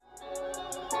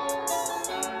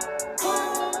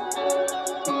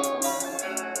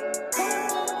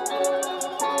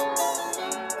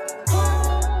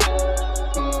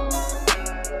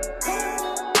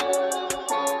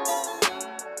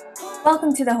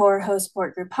Welcome to the Horror Host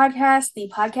Support Group podcast,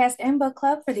 the podcast and book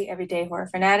club for the everyday horror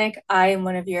fanatic. I am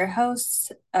one of your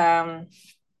hosts, Cali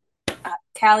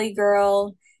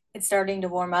girl. It's starting to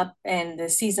warm up, and the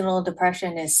seasonal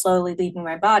depression is slowly leaving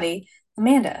my body,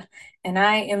 Amanda. And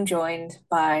I am joined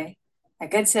by my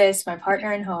good sis, my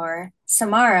partner in horror,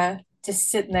 Samara, just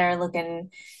sitting there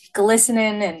looking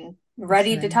glistening and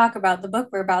ready to Listening. talk about the book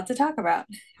we're about to talk about.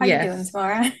 How you doing, Yes,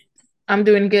 Samara? I'm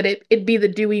doing good. It'd be the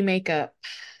dewy makeup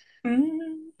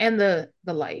Mm, and the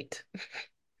light.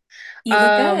 you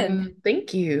look good.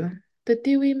 Thank you. The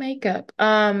dewy makeup.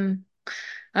 I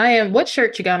am. What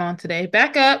shirt you got on today?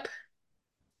 Back up.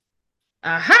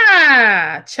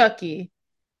 Aha! Chucky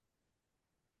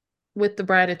with the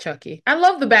Bride of Chucky. I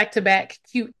love the back-to-back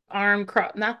cute arm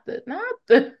crop. Not the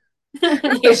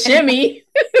Yeah. shimmy.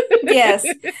 Yes.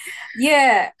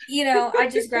 Yeah. I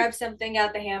just grabbed something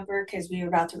out the hamper because we were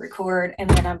about to record and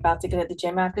then I'm about to go to the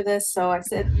gym after this. So I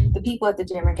said Mhm. the people at the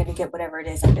gym are going to get whatever it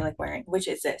is I feel like wearing, which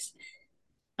is this.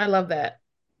 I love that.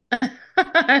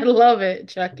 I love it,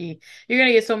 Chucky. You're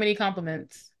gonna get so many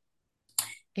compliments.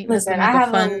 Ain't nothing Listen, like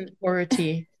a fun horror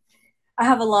tea. I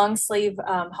have a long sleeve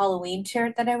Halloween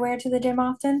shirt that I wear to the gym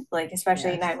often, like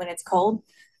especially at Yes. night when it's cold.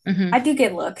 I Hmm. do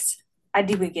get looks. I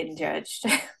do be getting judged,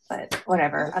 but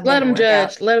whatever. I'm Let there to them work out.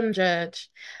 judge. Let them judge.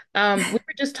 We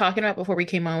were just talking about before we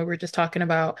came on. We were just talking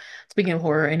about speaking of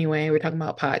horror. Anyway, we're talking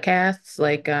about podcasts.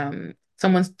 Like,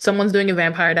 someone's doing a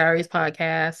Vampire Diaries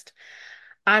podcast.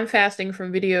 I'm fasting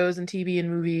from videos and TV and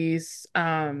movies.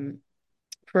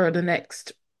 For the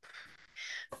next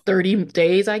 30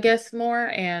 days, I guess more.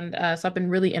 And so I've been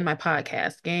really in my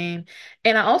podcast game.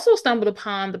 And I also stumbled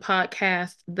upon the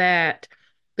podcast that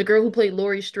the girl who played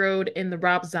Laurie Strode in the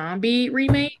Rob Zombie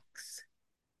remakes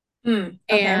Okay.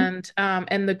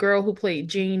 and the girl who played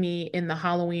Jamie in the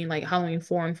Halloween, like Halloween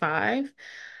 4 and 5,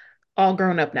 all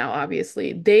grown up now,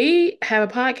 obviously. They have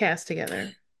a podcast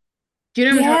together. Do you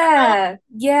know what I'm talking about?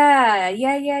 Yeah. Yeah.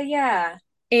 Yeah. Yeah. Yeah.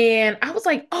 And I was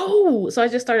like, oh, so I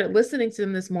just started listening to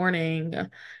them this morning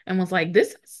and was like,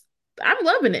 I'm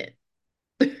loving it.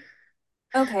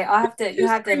 Okay, you Two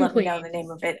have to scream let me know the queens.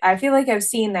 name of it. I feel like I've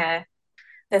seen the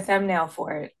thumbnail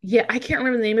for it. Yeah, I can't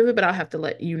remember the name of it, but I'll have to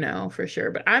let you know for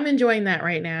sure. But I'm enjoying that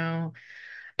right now.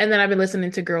 And then I've been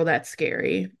listening to Girl That's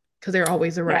Scary because they're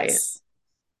always a riot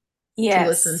Yes. to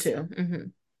listen Yes.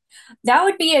 to. That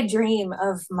would be a dream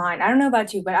of mine. I don't know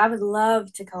about you, but I would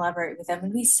love to collaborate with them.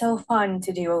 It'd be so fun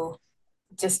to do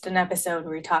just an episode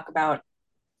where we talk about,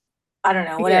 I don't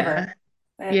know, whatever. Yeah,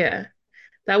 But yeah,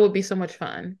 that would be so much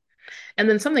fun. And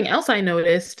then something else I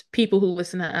noticed, people who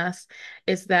listen to us,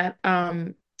 is that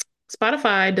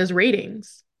Spotify does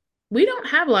ratings. We don't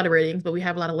have a lot of ratings, but we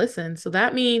have a lot of listens. So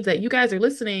that means that you guys are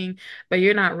listening, but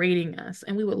you're not rating us.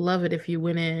 And we would love it if you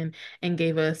went in and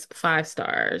gave us 5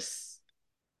 stars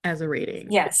as a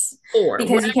rating. yes, Or because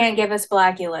you whatever. can't give us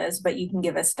Blackulas, but you can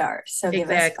give us stars. So give us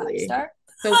five Exactly. star.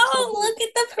 So Oh, look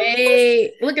at the promotion.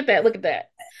 hey, look at that. Look at that.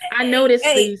 I Hey, notice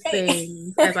hey, these hey.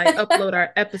 things as I upload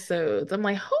our episodes. I'm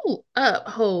like, hold up,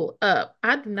 hold up.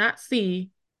 I do not see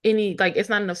any, like, it's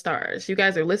not enough stars. You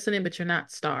guys are listening, but you're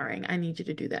not starring. I need you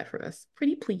to do that for us.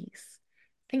 Pretty please.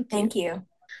 Thank you. Thank you.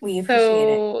 We appreciate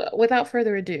it. So, without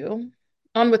further ado,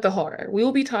 on with the horror. We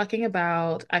will be talking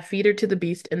about I Feed Her to the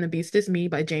Beast and the Beast is Me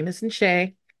by Jamison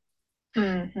Shea.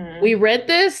 Hmm. We read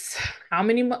this how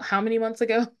many months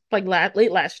ago? Like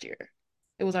late last year.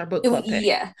 It was our book club pick,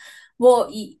 Yeah. Well,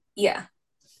 yeah.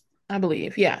 I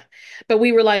believe. Yeah. But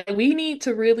we were like, we need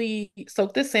to really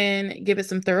soak this in, give it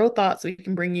some thorough thought so we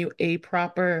can bring you a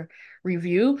proper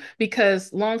review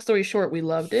because long story short, we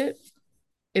loved it.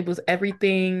 It was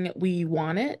everything we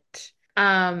wanted.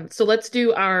 So let's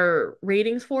do our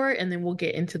ratings for it and then we'll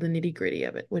get into the nitty-gritty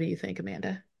of it. What do you think,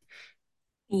 Amanda?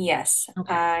 Yes,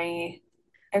 Okay.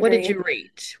 I What did agree. you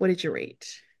rate? What did you rate?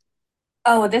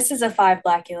 Oh, this is a five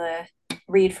Blackula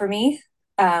read for me.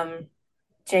 Um,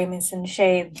 Jamison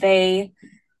Shea, they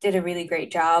did a really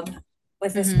great job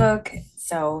with this Hmm. book.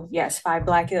 So, yes, five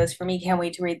Blackulas for me. Can't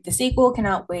wait to read the sequel.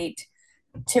 Cannot wait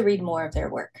to read more of their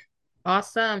work.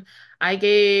 Awesome. I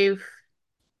gave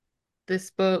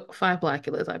this book 5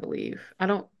 Blackulas, I believe. I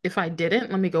don't, if I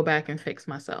didn't, let me go back and fix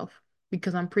myself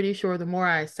because I'm pretty sure the more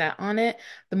I sat on it,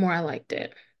 the more I liked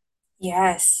it.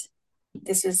 Yes,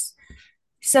 this is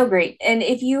so great. And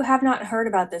if you have not heard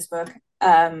about this book,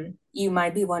 you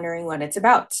might be wondering what it's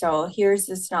about. So here's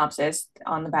the synopsis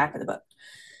on the back of the book.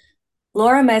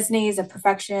 Laura Mesney is a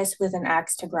perfectionist with an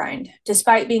axe to grind.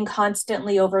 Despite being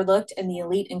constantly overlooked in the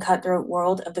elite and cutthroat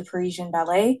world of the Parisian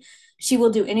ballet, she will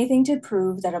do anything to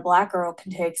prove that a black girl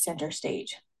can take center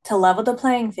stage. To level the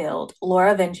playing field,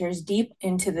 Laura ventures deep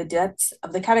into the depths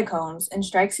of the catacombs and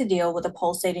strikes a deal with a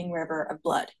pulsating river of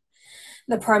blood.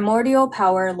 The primordial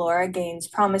power Laura gains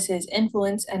promises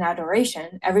influence and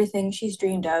adoration, everything she's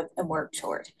dreamed of and worked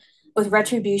toward. With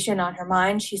retribution on her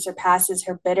mind, she surpasses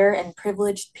her bitter and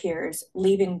privileged peers,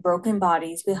 leaving broken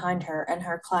bodies behind her and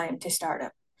her climb to stardom.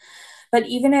 But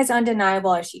even as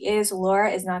undeniable as she is,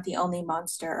 Laura is not the only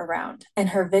monster around, and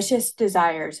her vicious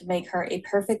desires make her a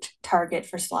perfect target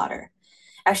for slaughter.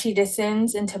 As she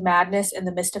descends into madness in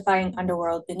the mystifying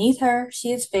underworld beneath her,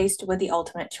 she is faced with the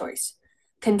ultimate choice: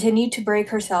 continue to break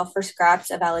herself for scraps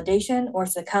of validation or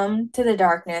succumb to the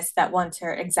darkness that wants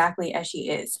her exactly as she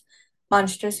is,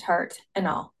 monstrous heart and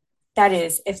all. That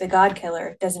is, if the God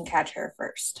Killer doesn't catch her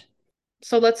first.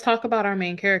 So let's talk about our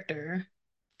main character.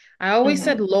 I always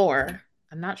said Mm-hmm. Lore.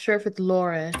 I'm not sure if it's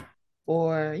Laura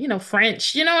or,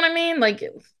 French. You know what I mean? Like,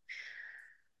 who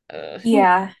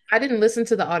Yeah, I didn't listen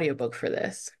to the audiobook for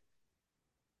this.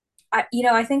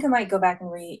 I think I might go back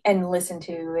and read and listen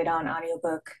to it on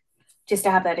audiobook just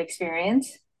to have that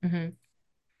experience. Hmm.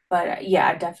 But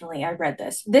yeah, definitely, I read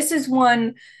this. This is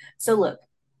one. So look,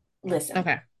 listen,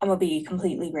 Okay. I'm gonna be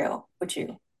completely real with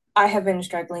you. I have been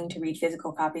struggling to read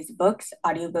physical copies of books.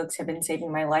 Audiobooks have been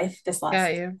saving my life this Got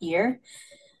last you. year.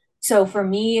 So for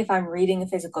me, if I'm reading a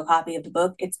physical copy of the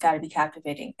book, it's got to be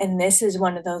captivating. And this is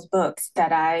one of those books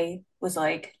that I was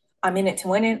like, I'm in it to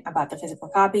win it. I bought the physical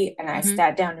copy and I Hmm.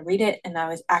 sat down to read it, and I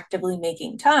was actively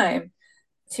making time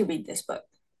to read this book.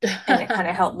 And it kind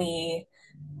of helped me,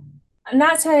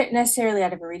 not to necessarily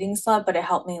out of a reading slump, but it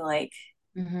helped me like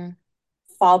Hmm.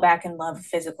 fall back in love with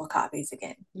physical copies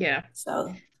again. Yeah.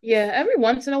 So Yeah, every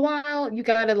once in a while, you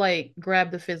gotta like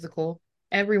grab the physical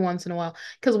every once in a while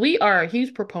because we are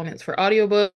huge proponents for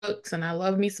audiobooks and I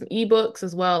love me some ebooks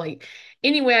as well. Like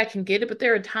any way I can get it, but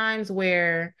there are times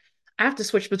where I have to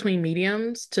switch between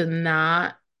mediums to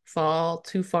not fall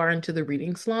too far into the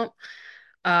reading slump.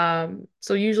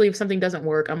 So usually if something doesn't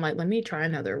work, I'm like, let me try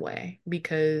another way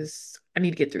because I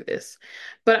need to get through this.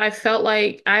 But I felt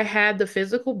like I had the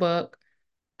physical book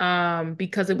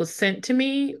because it was sent to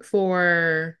me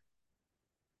for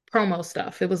promo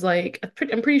stuff. It was like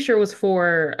I'm pretty sure it was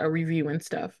for a review and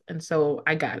stuff, and so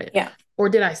I got it. yeah. Or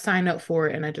did I sign up for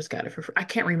it and I just got it for free? I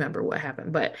can't remember what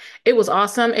happened, but it was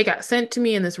awesome. It got sent to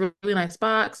me in this really nice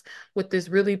box with this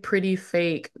really pretty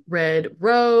fake red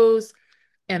rose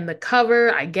and the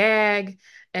cover. I gag.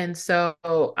 And so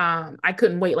I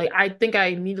couldn't wait. Like I think I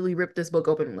immediately ripped this book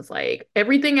open and was like,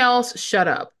 everything else, shut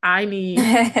up. I need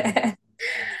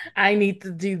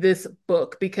to do this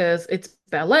book because it's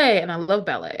ballet and I love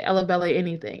ballet. I love ballet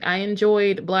anything. I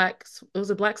enjoyed it was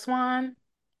a Black Swan, I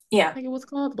Yeah. think it was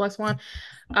called Black Swan,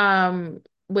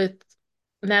 with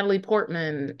Natalie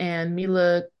Portman and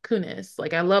Mila Kunis.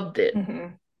 Like I loved it. Mm-hmm.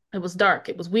 It was dark,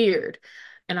 it was weird.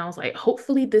 And I was like,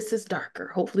 hopefully this is darker.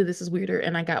 Hopefully this is weirder.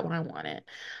 And I got what I wanted.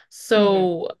 Mm-hmm.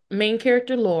 So main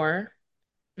character Laura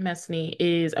Messney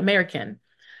is American,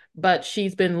 but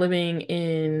she's been living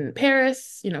in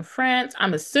Paris, France.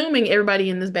 I'm assuming everybody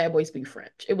in this bad boy speaks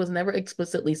French. It was never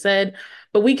explicitly said,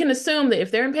 but we can assume that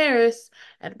if they're in Paris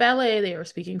at ballet, they are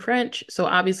speaking French. So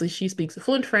obviously she speaks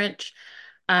fluent French.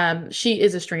 She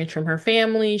is estranged from her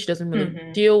family. She doesn't really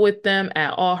Mm-hmm. deal with them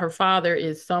at all. Her father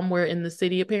is somewhere in the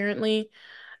city apparently,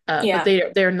 but Yeah.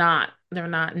 they're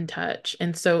not in touch.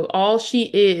 And so all she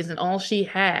is and all she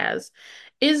has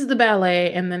is the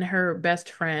ballet and then her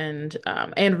best friend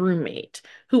and roommate,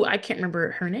 who I can't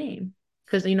remember her name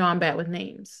because I'm bad with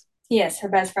names. Yes, her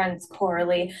best friend's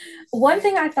Coralie. One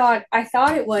thing I thought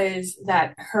it was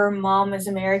that her mom was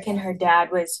American, her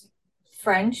dad was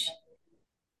French.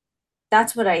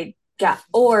 That's what I got.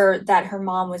 Or that her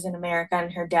mom was in America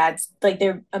and her dad's like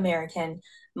they're American.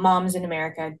 Mom's in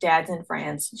America, dad's in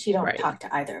France. She don't Right. talk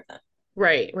to either of them.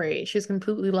 Right, right. She's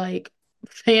completely like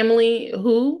family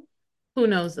who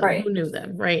knows them? Who Right. knew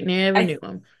them? Right? Never I knew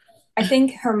them. I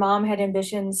think her mom had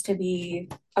ambitions to be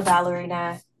a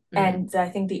ballerina, Mm, and I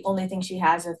think the only thing she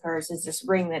has of hers is this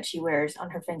ring that she wears on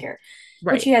her finger,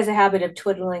 which she right. has a habit of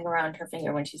twiddling around her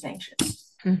finger when she's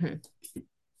anxious. Hmm.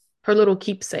 Her little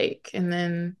keepsake. And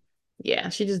then, yeah,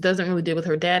 she just doesn't really deal with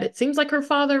her dad. It seems like her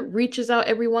father reaches out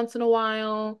every once in a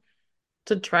while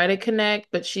to try to connect,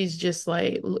 but she's just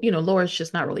like, Laura's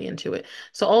just not really into it.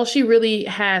 So all she really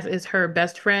has is her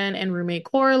best friend and roommate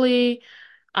Coralie,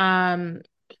 um,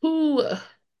 who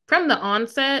from the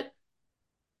onset,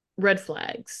 red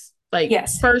flags. Like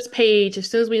Yes. first page, as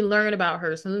soon as we learn about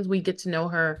her, as soon as we get to know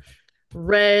her,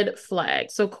 red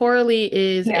flag. So Coralie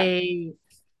is Yeah.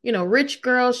 rich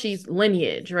girl. She's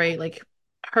lineage, right? Like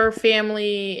her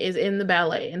family is in the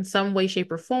ballet in some way,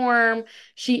 shape, or form.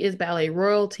 She is ballet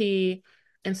royalty.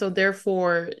 And so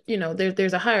therefore,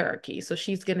 there's a hierarchy. So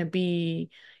she's going to be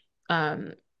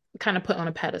um kind of put on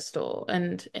a pedestal,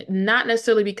 and not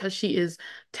necessarily because she is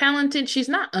talented. She's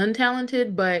not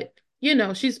untalented, but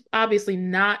she's obviously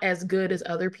not as good as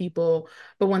other people.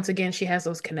 But once again, she has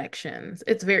those connections.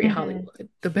 It's very Mm-hmm. Hollywood,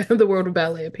 the world of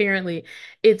ballet. Apparently,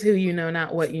 it's who you know,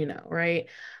 not what you know, right?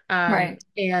 Right.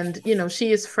 And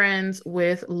she is friends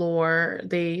with Lore.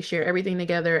 They share everything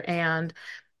together, and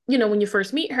when you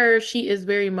first meet her, she is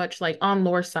very much like on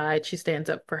Lore's side. She stands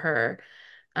up for her,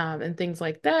 and things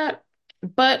like that.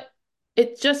 But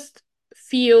it just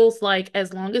feels like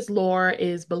as long as Laura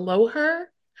is below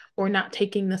her or not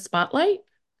taking the spotlight,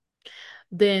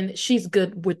 then she's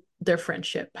good with their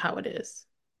friendship, how it is.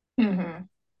 Mm-hmm.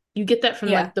 You get that from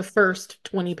Yeah. like the first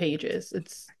 20 pages.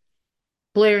 It's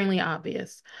blaringly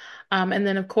obvious. And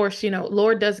then, of course,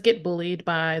 Laura does get bullied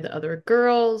by the other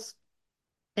girls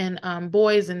and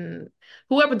boys and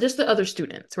whoever, just the other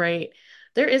students, right?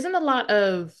 There isn't a lot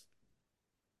of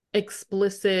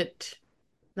explicit,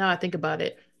 now I think about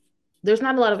it, there's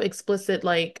not a lot of explicit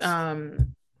like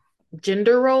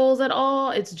gender roles at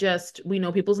all. It's just we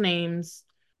know people's names,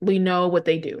 we know what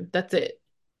they do. That's it.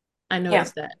 I Yeah.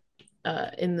 noticed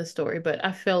that in the story, but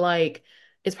I feel like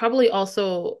it's probably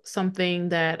also something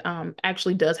that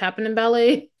actually does happen in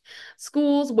ballet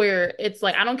schools where it's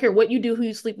like I don't care what you do, who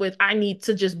you sleep with, I need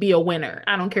to just be a winner.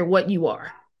 I don't care what you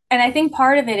are. And I think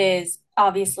part of it is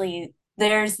obviously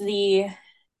there's the,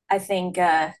 I think,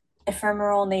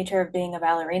 ephemeral nature of being a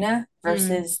ballerina Mm,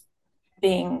 versus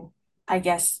being, I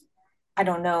guess, I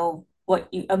don't know what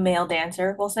a male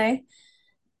dancer will say,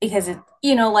 because it,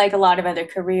 like a lot of other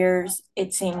careers,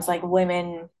 it seems like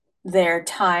women, their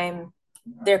time,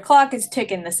 their clock is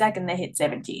ticking the second they hit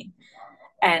 17.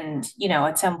 And,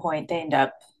 at some point they end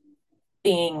up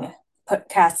being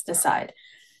cast aside.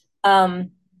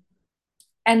 Um,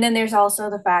 and then there's also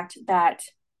the fact that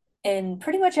in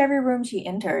pretty much every room she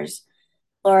enters,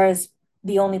 Laura's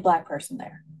the only Black person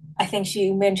there. I think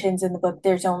she mentions in the book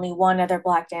there's only one other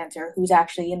Black dancer who's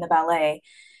actually in the ballet,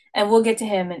 and we'll get to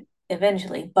him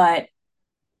eventually. But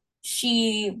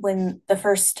when the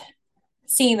first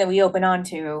scene that we open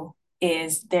onto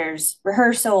is there's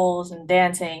rehearsals and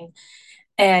dancing,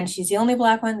 and she's the only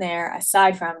Black one there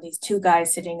aside from these two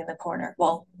guys sitting in the corner.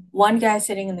 Well, one guy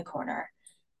sitting in the corner,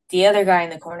 the other guy in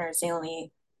the corner is the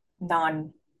only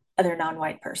non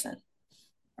non-white person,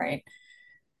 right?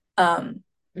 Um,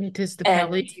 it is the and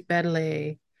Palais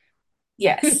Ballet.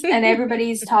 yes, and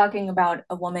everybody's talking about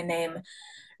a woman named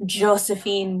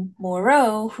Josephine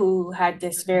Moreau who had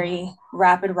this Mhm. very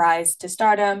rapid rise to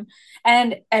stardom,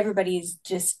 and everybody's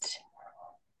just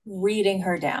reading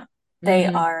her down. They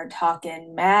Mhm. are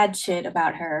talking mad shit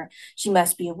about her. She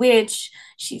must be a witch.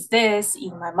 She's this.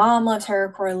 Even my mom loves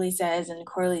her, Coralie says, and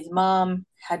Coralie's mom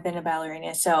had been a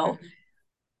ballerina. So Mhm.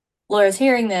 Laura's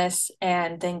hearing this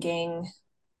and thinking,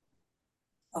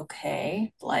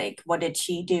 okay, like, what did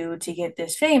she do to get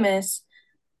this famous?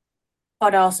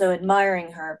 But also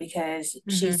admiring her because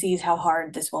she Mhm. sees how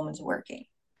hard this woman's working.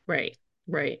 Right,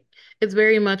 right. It's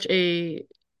very much they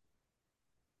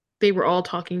were all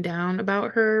talking down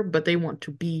about her, but they want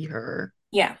to be her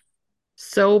Yeah.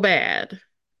 so bad.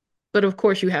 But of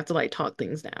course you have to like talk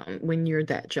things down when you're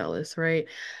that jealous, right?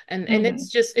 And Mm-hmm. it's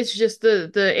just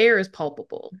the air is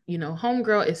palpable.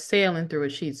 Homegirl is sailing through it.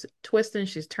 She's twisting,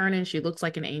 she's turning, she looks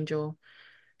like an angel.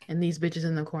 And these bitches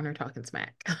in the corner talking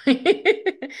smack.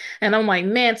 And I'm like,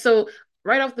 man, so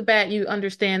right off the bat, you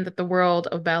understand that the world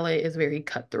of ballet is very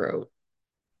cutthroat.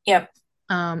 Yep.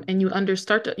 And you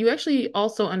actually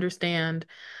also understand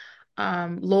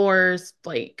Lore's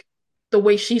like the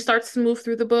way she starts to move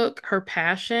through the book, her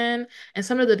passion, and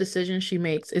some of the decisions she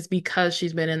makes is because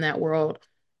she's been in that world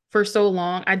for so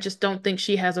long. I just don't think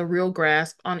she has a real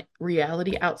grasp on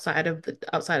reality outside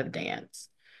of dance.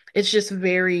 It's just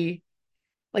very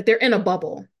like they're in a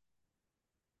bubble.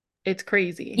 It's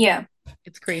crazy. Yeah.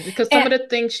 It's crazy because some of And the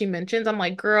things she mentions, I'm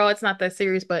like, girl, it's not that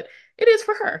serious, but it is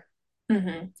for her.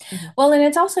 mm-hmm. Hmm. Well, and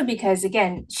it's also because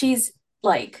again, she's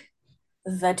like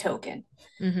the token.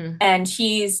 Hmm. And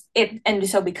she's it, and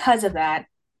so because of that,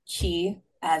 she,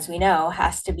 as we know,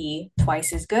 has to be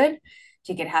twice as good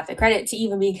to get half the credit to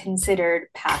even be considered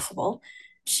passable.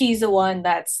 She's the one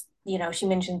that's, she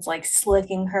mentions like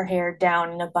slicking her hair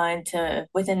down in a bun to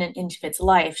within an inch of its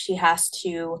life. She has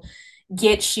to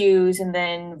get shoes and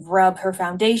then rub her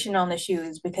foundation on the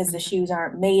shoes because the Hmm. shoes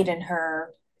aren't made in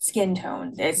her skin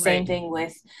tone. The same Right. thing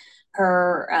with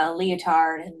her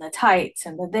leotard and the tights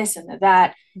and the this and the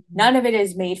that. Hmm. None of it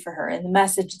is made for her. And the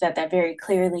message that very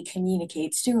clearly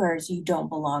communicates to her is you don't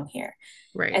belong here.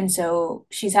 Right. And so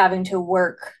she's having to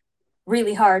work.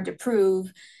 really hard to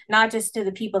prove, not just to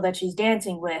the people that she's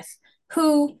dancing with,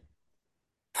 who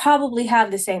probably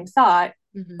have the same thought,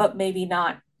 Hmm. but maybe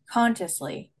not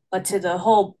consciously, but to the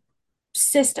whole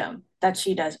system that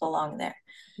she does belong there.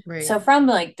 Right. So from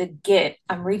like the get,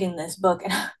 I'm reading this book,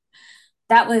 and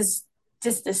that was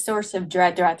just the source of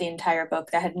dread throughout the entire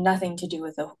book that had nothing to do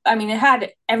with the, I mean, it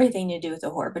had everything to do with the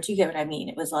horror, but you get what I mean.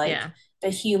 It was like Yeah. the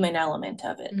human element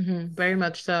of it. Very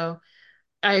much so.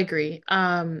 I agree.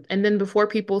 And then before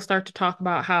people start to talk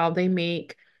about how they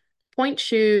make point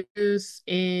shoes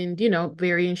in,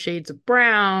 varying shades of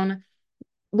brown,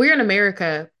 we're in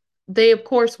America. They, of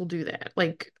course, will do that.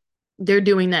 Like, they're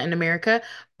doing that in America.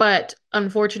 But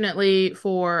unfortunately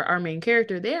for our main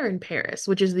character, they're in Paris,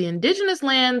 which is the indigenous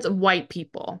lands of white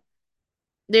people.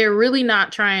 They're really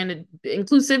not trying to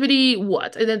inclusivity,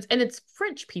 what? And it's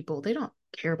French people. They don't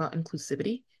care about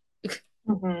inclusivity.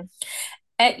 Mm-hmm.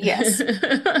 Yes,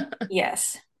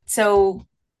 yes. So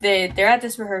they're at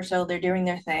this rehearsal, they're doing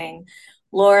their thing.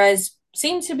 Laura's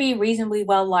seems to be reasonably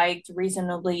well liked,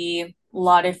 reasonably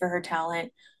lauded for her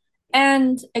talent.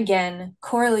 And again,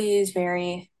 Coralie is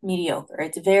very mediocre.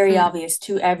 It's very Mm, obvious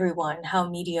to everyone how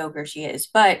mediocre she is.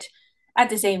 But at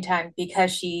the same time,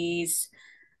 because she's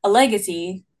a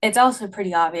legacy, it's also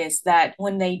pretty obvious that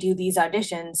when they do these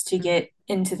auditions to mhm. get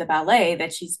into the ballet,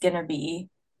 that she's gonna be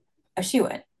a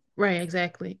shoo-in. Right,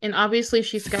 exactly. And obviously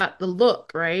she's got the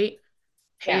look, right?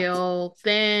 Yeah. Pale,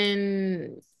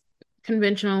 thin,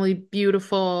 conventionally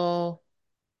beautiful,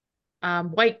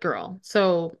 white girl.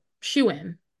 So shoe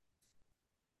in.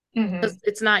 Mm-hmm.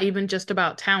 It's not even just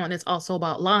about talent, it's also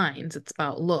about lines. It's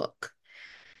about look.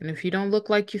 And if you don't look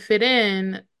like you fit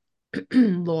in,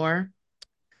 lore,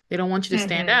 they don't want you to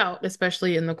stand Mm-hmm. out,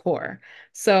 especially in the core.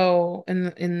 So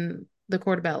in the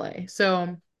corps de ballet. So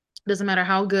it doesn't matter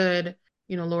how good,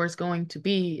 Laura's going to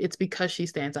be, it's because she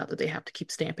stands out that they have to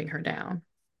keep stamping her down.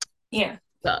 Yeah.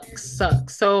 Sucks,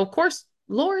 sucks. So of course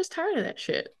Laura's tired of that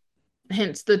shit.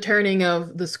 Hence the turning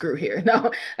of the screw here.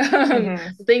 No,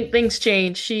 Mm-hmm. things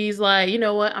change. She's like, you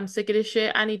know what? I'm sick of this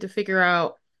shit. I need to figure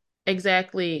out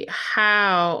exactly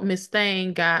how Miss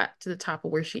Thing got to the top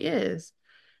of where she is.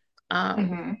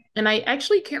 Mm-hmm. And I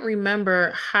actually can't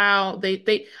remember how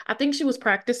they I think she was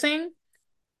practicing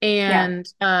Yeah.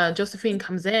 and Josephine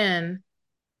comes in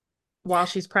while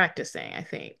she's practicing, I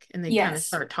think, and they kind of Yes.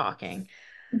 start talking.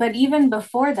 But even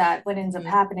before that, what ends up Mhm.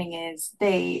 happening is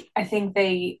I think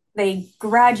they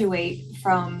graduate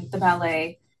from the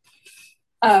ballet.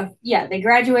 Yeah, they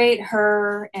graduate,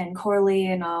 her and Corley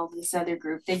and all this other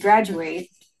group. They graduate,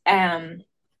 um,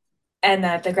 and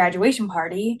at the graduation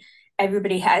party,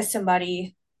 everybody has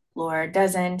somebody. Laura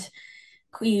doesn't.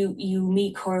 You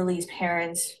meet Corley's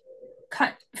parents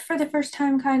for the first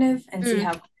time, kind of, and see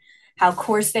Mm, how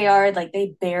coarse they are. Like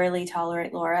they barely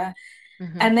tolerate Laura.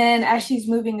 mhm, And then as she's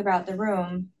moving about the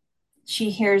room,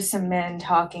 she hears some men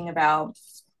talking about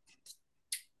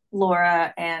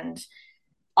Laura and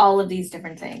all of these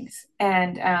different things.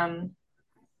 And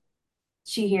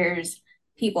she hears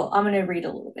people. I'm going to read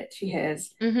a little bit. She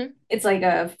hears, mhm, it's like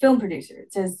a film producer.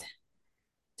 It says,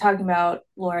 talking about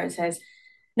Laura, it says,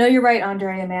 "No, you're right,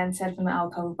 Andre," a man said from the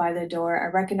alcove by the door.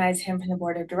 "I recognize him from the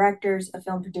board of directors, a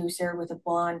film producer with a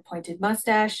blonde, pointed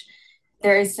mustache.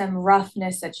 There is some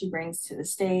roughness that she brings to the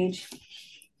stage."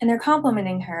 And they're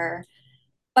complimenting her,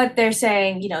 but they're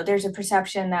saying, there's a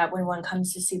perception that when one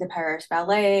comes to see the Paris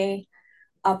Ballet,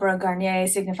 Opera Garnier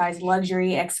signifies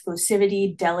luxury,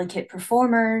 exclusivity, delicate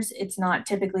performers. It's not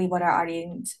typically what our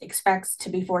audience expects, to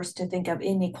be forced to think of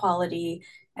inequality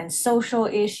and social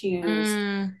issues.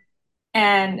 mm,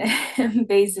 And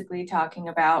basically talking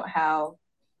about how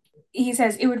he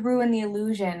says it would ruin the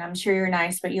illusion. I'm sure you're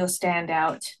nice, but you'll stand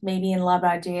out. Maybe in La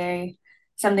Baudier,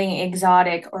 something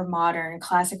exotic or modern,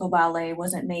 classical ballet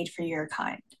wasn't made for your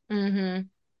kind. mhm,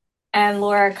 And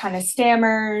Laura kind of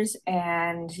stammers,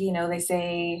 and they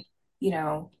say, you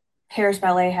know, Paris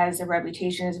Ballet has a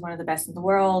reputation as one of the best in the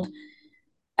world.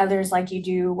 Others like you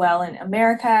do well in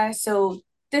America. So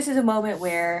this is a moment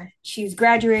where she's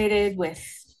graduated with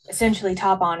essentially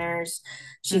top honors.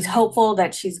 She's mhm, hopeful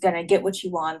that she's going to get what she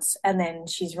wants. And then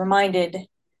she's reminded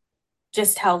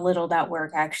just how little that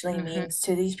work actually mhm. means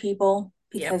to these people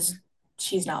Yep, because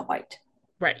she's not white.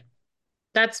 right.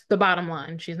 That's the bottom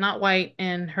line. She's not white,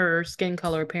 and her skin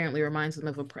color apparently reminds them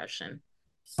of oppression.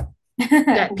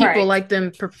 That people Right. like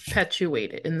them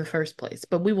perpetuate it in the first place.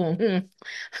 But we won't.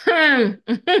 I'll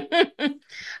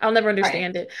never Right.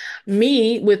 understand it.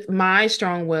 Me, with my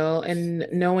strong will and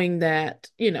knowing that,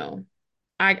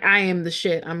 I am the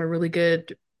shit. I'm a really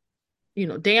good,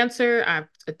 dancer. I've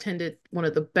attended one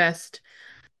of the best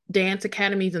dance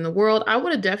academies in the world, I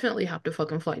would have definitely hopped a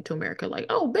fucking flight to America. Like,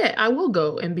 oh, bet I will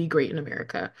go and be great in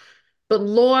America. But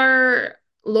Laura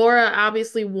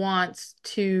obviously wants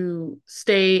to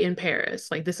stay in Paris.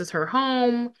 Like, this is her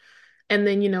home. And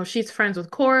then, she's friends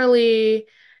with Coralie.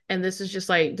 And this is just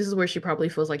like, this is where she probably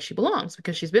feels like she belongs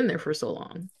because she's been there for so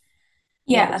long.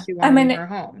 Why would Yeah. she I want to leave mean, her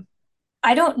home?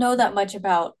 I don't know that much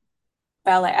about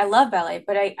ballet. I love ballet,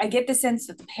 but I get the sense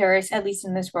that the Paris, at least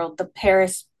in this world, the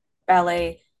Paris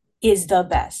ballet is the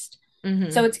best. So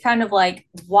Hmm. it's kind of like,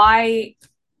 why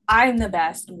I'm the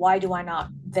best, why do I not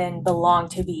then belong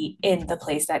to be in the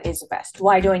place that is the best?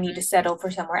 Why do I need to settle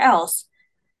for somewhere else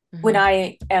when Hmm.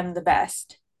 I am the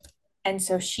best? And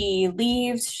so she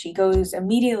leaves, she goes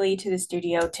immediately to the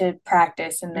studio to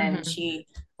practice, and then Hmm. she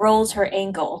rolls her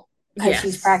ankle because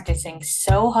she's Yes. practicing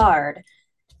so hard.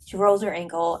 She rolls her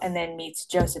ankle and then meets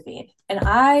Josephine. And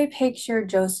I picture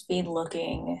Josephine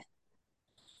looking,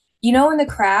 in The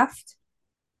Craft,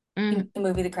 Hmm. the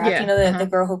movie The Craft, Yeah. the Uh-huh.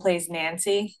 girl who plays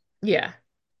Nancy. Yeah.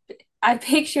 I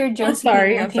picture I'm Josephine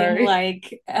sorry. I'm sorry.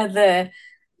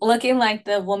 looking like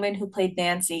the woman who played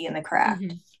Nancy in The Craft, Hmm.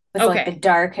 with like the Okay.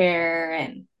 dark hair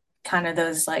and kind of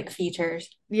those like features.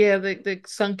 Yeah, the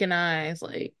sunken eyes,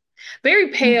 like very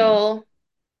Mm-hmm. pale,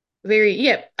 very,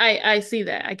 yeah, I see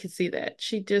that. I could see that.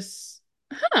 She just,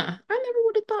 I never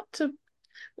would have thought to,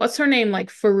 what's her name? Like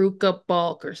Faruka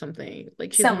Balk or something.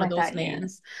 Like she has Something one of like those that, yeah.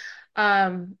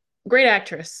 names. Great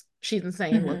actress. She's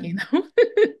insane Mm-hmm. looking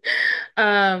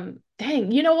though.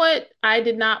 Dang, you know what? I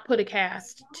did not put a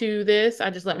cast to this. I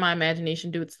just let my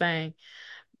imagination do its thing.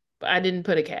 But I didn't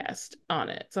put a cast on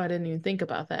it, so I didn't even think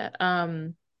about that.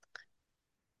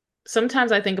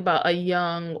 Sometimes I think about a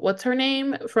young, what's her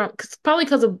name from, probably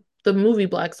because of the movie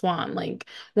Black Swan. Like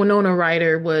Winona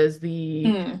Ryder was the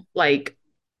Mm, like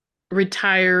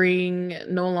retiring,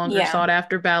 no longer yeah. sought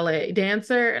after ballet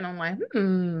dancer, and I'm like,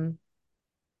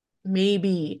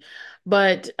 maybe.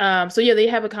 But so yeah, they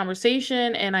have a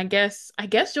conversation, and I guess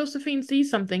Josephine sees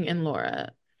something in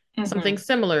Laura, something Mm-hmm.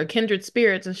 similar, kindred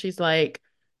spirits, and she's like,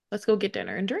 let's go get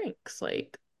dinner and drinks.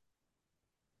 Like,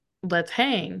 let's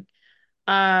hang.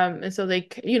 And so they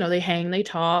hang, they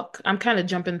talk. I'm kind of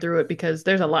jumping through it because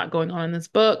there's a lot going on in this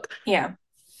book. Yeah.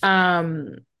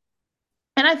 Um,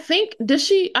 and I think does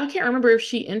she, I can't remember if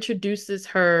she introduces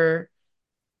her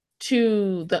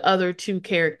to the other two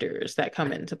characters that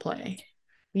come into play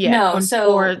yet. No,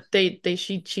 Or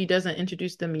she doesn't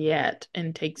introduce them yet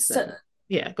and takes so them.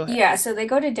 Yeah, go ahead. yeah, so they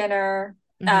go to dinner.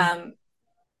 Hmm.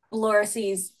 Laura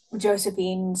sees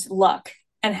Josephine's luck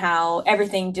and how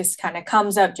everything just kind of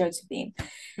comes up Josephine.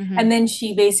 Hmm. And then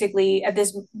she basically, at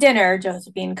this dinner,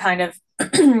 Josephine kind of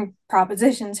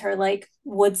propositions her, like,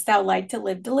 wouldst thou like to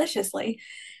live deliciously?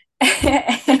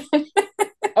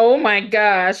 Oh my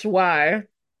gosh, why?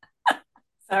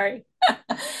 Sorry.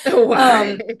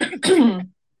 Why?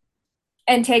 um,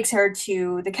 and takes her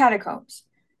to the catacombs,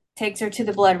 takes her to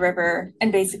the Blood River,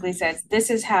 and basically says, this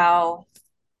is how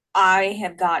I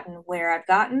have gotten where I've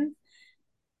gotten.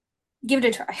 Give it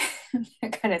a try,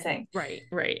 that kind of thing. Right,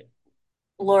 right.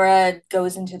 Laura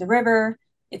goes into the river.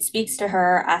 It speaks to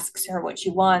her, asks her what she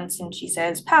wants, and she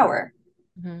says, power.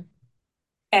 Hmm.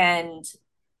 And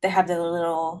they have the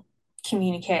little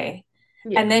communique.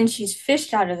 And Yeah. then she's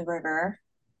fished out of the river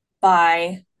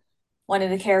by one of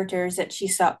the characters that she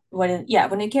saw. One of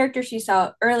the characters she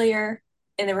saw earlier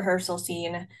in the rehearsal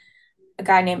scene, a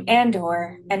guy named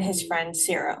Andor and his friend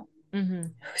Ciro. Hmm.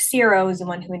 Ciro is the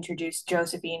one who introduced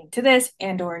Josephine to this.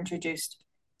 Andor introduced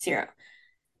Ciro.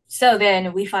 So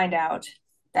then we find out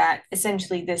that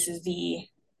essentially this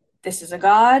is a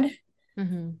god.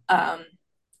 Hmm. Um,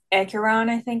 Acheron,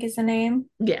 I think, is the name,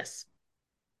 Yes.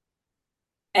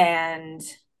 and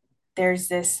there's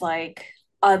this like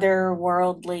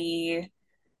otherworldly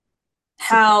Sup-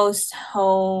 house,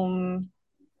 home,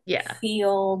 Yeah.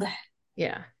 field,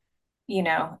 Yeah.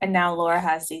 and now Laura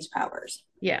has these powers.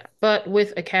 Yeah. But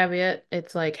with a caveat,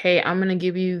 it's like, hey, I'm gonna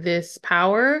give you this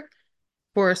power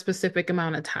for a specific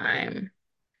amount of time.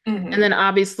 And Mm-hmm. then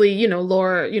obviously,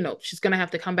 Laura, she's gonna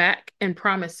have to come back and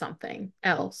promise something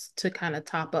else to kind of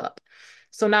top up.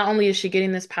 So not only is she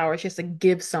getting this power, she has to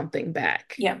give something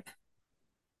back, Yep.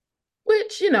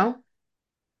 which,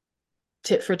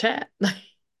 tit for tat.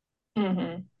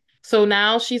 Mm-hmm. So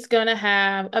now she's gonna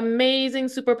have amazing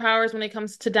superpowers when it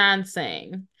comes to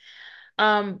dancing.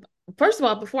 Um, First of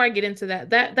all, before I get into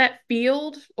that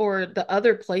field or the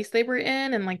other place they were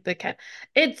in and like the cat,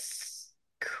 it's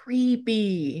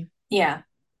creepy. Yeah.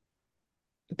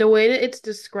 The way that it's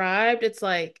described, it's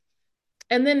like,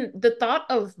 and then the thought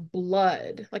of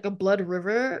blood, like a blood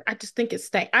river, I just think it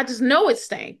stank. I just know it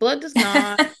stank. Blood does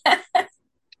not.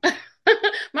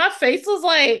 My face was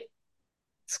like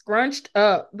scrunched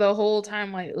up the whole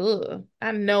time, like, ugh.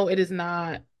 I know it is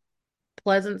not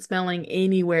pleasant smelling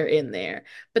anywhere in there.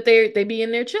 But they be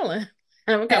in there chilling,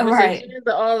 having Right. conversations,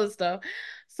 all this stuff.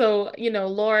 So,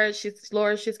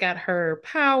 she's got her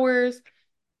powers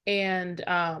and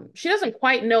she doesn't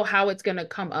quite know how it's gonna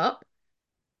come up,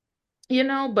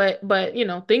 but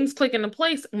things click into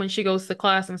place when she goes to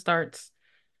class and starts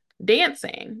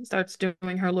dancing, starts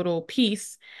doing her little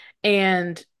piece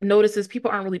and notices people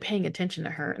aren't really paying attention to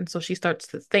her. And so she starts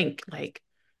to think like,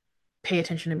 pay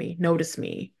attention to me, notice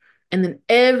me. And then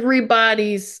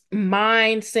everybody's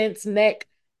mind, sense, neck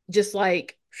just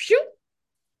like shoot,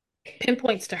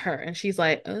 pinpoints to her. And she's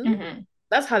like, oh, Hmm.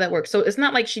 that's how that works. So it's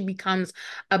not like she becomes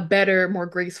a better, more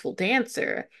graceful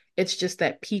dancer. It's just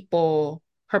that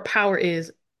her power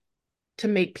is to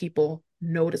make people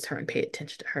notice her and pay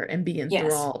attention to her and be Yes.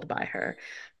 enthralled by her.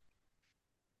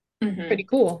 Hmm. Pretty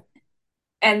cool.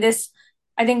 And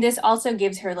I think this also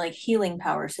gives her like healing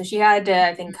power. So she had to,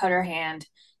 I think, cut her hand.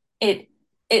 It,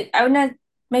 I would not,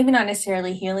 maybe not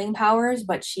necessarily healing powers,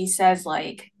 but she says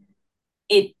like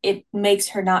it makes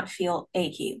her not feel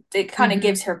achy. It kind of Hmm.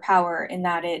 gives her power in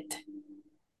that it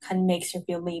kind of makes her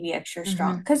feel maybe extra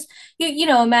strong. Hmm. Because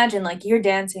imagine like you're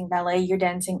dancing ballet, you're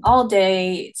dancing all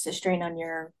day. It's a strain on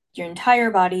your entire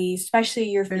body, especially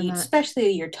your Very feet, much.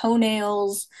 especially your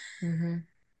toenails, Hmm.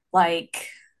 like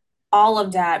all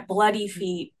of that, bloody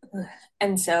feet.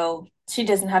 And so she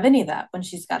doesn't have any of that when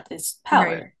she's got this Right.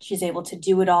 power. She's able to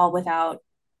do it all without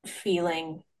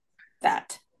feeling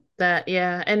that. That,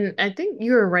 yeah. And I think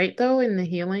you were right though in the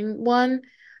healing one.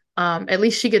 At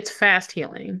least she gets fast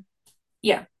healing.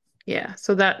 Yeah. Yeah.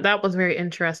 So that was very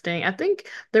interesting. I think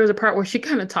there was a part where she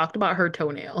kind of talked about her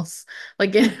toenails,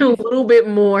 like in a little bit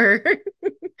more,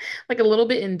 like a little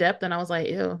bit in depth. And I was like,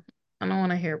 ew, I don't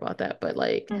want to hear about that. But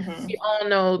like we Hmm. all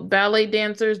know ballet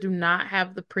dancers do not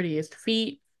have the prettiest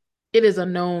feet. It is a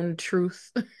known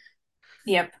truth.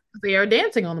 Yep. They are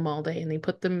dancing on them all day and they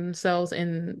put themselves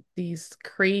in these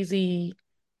crazy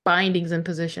bindings and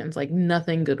positions. Like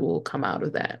nothing good will come out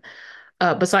of that.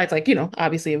 Besides like,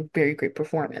 obviously a very great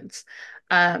performance.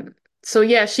 Um, so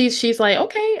yeah, she's like,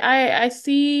 okay, I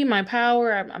see my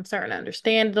power. I'm starting to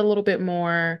understand it a little bit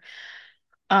more.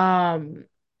 Um,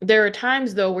 there are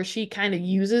times though where she kind of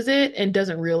uses it and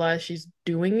doesn't realize she's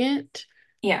doing it.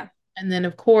 Yeah. And then,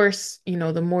 of course,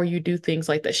 the more you do things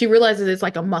like that, she realizes it's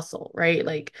like a muscle, right?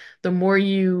 Like the more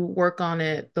you work on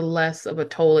it, the less of a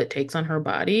toll it takes on her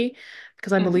body.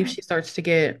 Because I believe Hmm. she starts to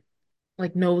get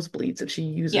like nosebleeds if she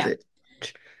uses Yeah. it.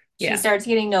 She Yeah. starts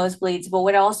getting nosebleeds, but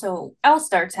what also else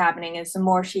starts happening is the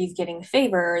more she's getting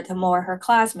favor, the more her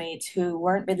classmates who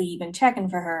weren't really even checking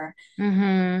for her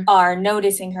Mm-hmm. are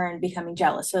noticing her and becoming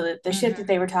jealous. So that the shit that Mm-hmm.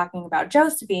 they were talking about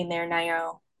Josephine, they're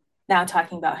now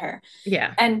talking about her.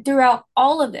 Yeah. And throughout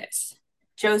all of this,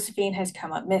 Josephine has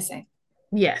come up missing.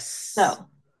 Yes. So,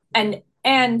 and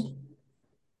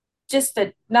just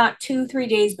the not 2 3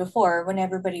 days before, when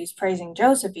everybody was praising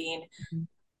Josephine, Mhm.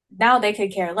 now they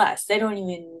could care less. They don't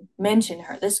even mention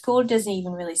her. The school doesn't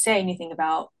even really say anything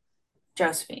about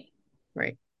Josephine.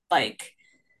 Right. Like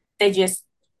they just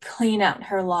clean out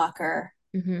her locker,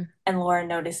 Mm-hmm. and Laura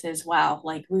notices, wow,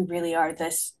 like we really are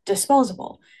this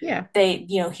disposable. Yeah.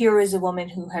 Here was a woman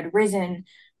who had risen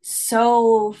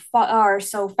so far,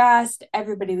 so fast.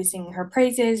 Everybody was singing her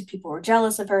praises. People were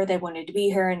jealous of her. They wanted to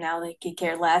be her, and now they could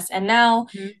care less. And now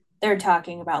Mhm. they're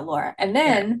talking about Laura. And Yeah.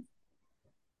 then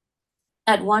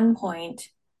at one point,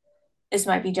 this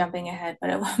might be jumping ahead, but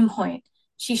at one point,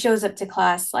 she shows up to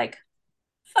class like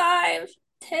 5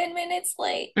 10 minutes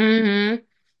late, Mm-hmm.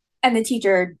 and the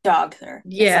teacher dogs her.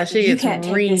 It's Yeah, like, she if you gets can't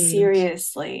take this reamed.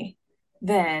 seriously,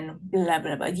 then blah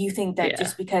blah blah. You think that Yeah.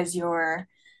 just because you're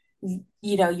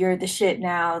the shit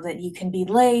now that you can be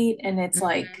late, and it's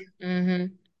like, Mm-hmm. Mm-hmm.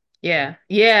 Yeah.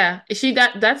 Yeah.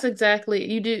 That's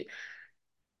exactly you do.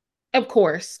 Of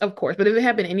course, of course. But if it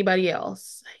happened to anybody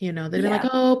else, they'd be like, yeah.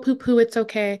 oh, poo poo, it's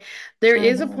okay. There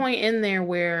is a Mm-hmm. point in there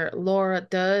where Laura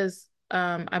does,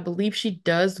 I believe she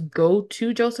does go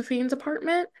to Josephine's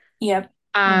apartment, Yep.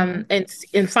 Mm-hmm.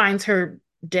 and finds her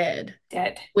dead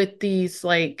Dead. with these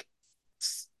like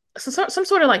some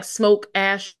sort of like smoke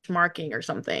ash marking or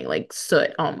something, like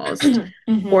soot almost. Or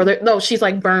Mm-hmm. no, she's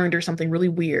like burned or something really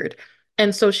weird.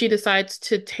 And so she decides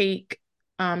to take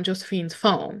Josephine's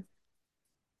phone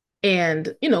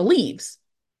and leaves.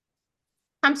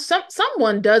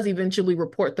 Someone does eventually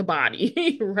report the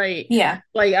body, right? Yeah.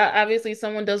 Like obviously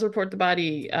someone does report the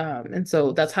body, and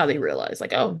so that's how they realize,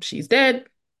 like, oh, she's dead.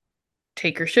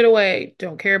 Take her shit away.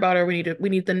 Don't care about her. We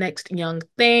need the next young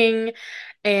thing,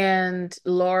 and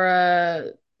Laura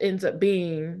ends up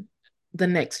being the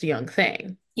next young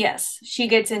thing. Yes, she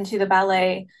gets into the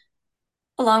ballet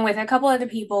along with a couple other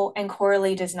people, and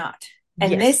Coralie does not.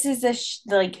 And Yes. this is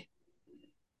like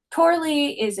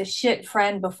Coralie is a shit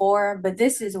friend before, but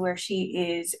this is where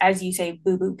she is, as you say,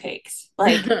 boo boo cakes.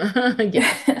 Like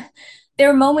Yes. there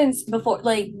are moments before,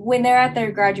 like when they're at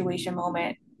their graduation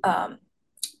moment,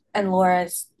 and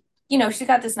Laura's, she's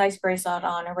got this nice bracelet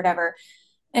on or whatever,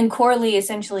 and Coralie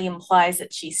essentially implies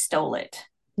that she stole it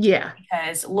Yeah.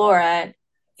 because Laura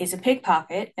is a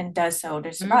pickpocket and does so to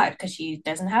Mhm. survive because she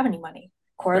doesn't have any money.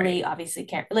 Right. Coralie obviously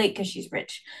can't relate because she's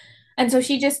rich. And so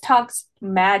she just talks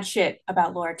mad shit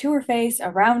about Laura to her face,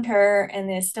 around her,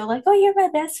 and is still like, oh, you're my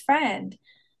best friend.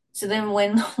 So then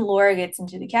when Laura gets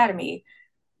into the academy,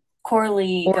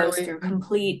 Coralie goes Orally. through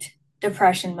complete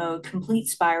depression mode, complete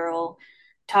spiral,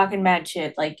 talking mad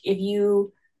shit. Like, if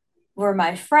you were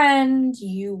my friend,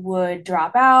 you would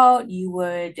drop out, you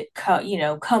would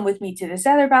come with me to this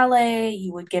other ballet,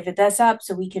 you would give it this up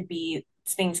so we could be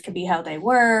things could be how they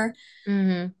were.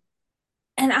 Hmm.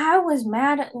 And I was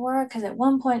mad at Laura because at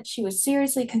one point she was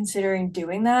seriously considering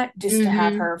doing that just to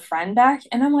have Hmm. her friend back.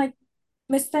 And I'm like,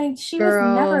 Miss Thing, she was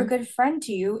never a Girl. good friend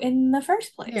to you in the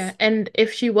first Yeah. place. And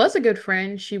if she was a good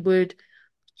friend, she would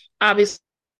obviously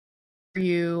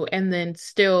you and then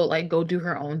still like go do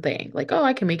her own thing. Like, oh,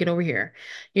 I can make it over here.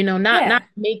 Not Yeah.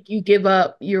 make you give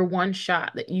up your one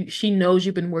shot that she knows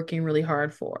you've been working really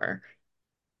hard for.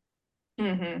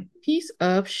 Mm-hmm. Piece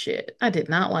of shit. I did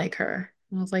not like her.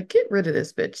 I was like, get rid of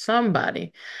this bitch,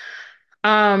 somebody.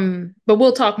 But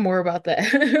we'll talk more about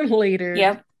that later.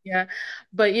 Yep. Yeah.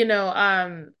 But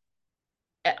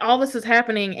all this is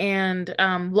happening and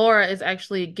Laura is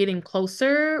actually getting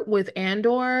closer with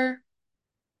Andor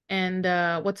and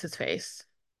what's his face?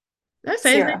 Did I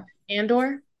say his name? Zero. Andor?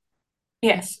 And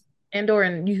Yes. Andor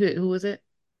and who was it?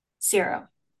 Zero.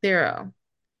 Zero.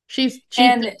 She's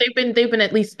And they've been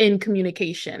at least in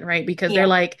communication, right? Because they're yeah.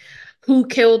 like, who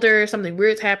killed her? Something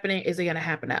weird's happening. Is it gonna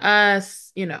happen to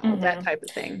us? That Mm-hmm. type of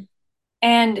thing.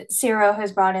 And Zero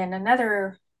has brought in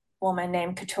another woman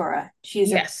named Katura. She's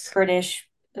Yes. A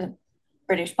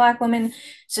British black woman.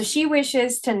 So she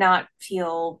wishes to not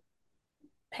feel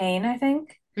pain, I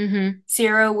think. Mm-hmm.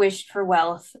 Zero wished for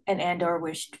wealth, and Andor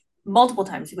wished multiple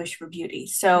times he wished for beauty.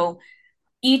 So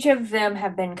each of them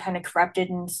have been kind of corrupted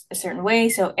in a certain way.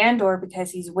 So Andor,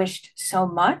 because he's wished so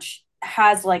much,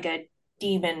 has like a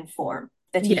demon form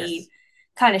that Yes. he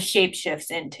kind of shapeshifts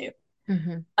into.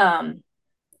 Mm-hmm. Um,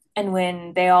 and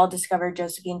when they all discovered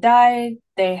Josephine died,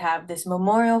 they have this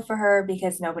memorial for her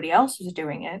because nobody else was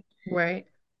doing it. Right.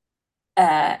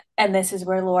 And this is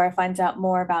where Laura finds out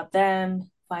more about them,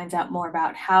 finds out more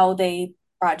about how they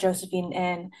brought Josephine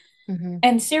in. Mm-hmm.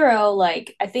 And Ciro,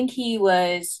 like, I think he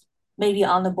was maybe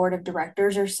on the board of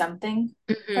directors or something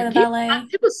for Mm-hmm. the He ballet.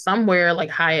 he was somewhere like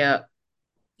high up, had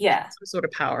Yeah. some sort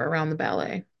of power around the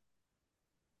ballet.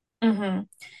 Mm-hmm.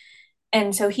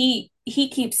 And so he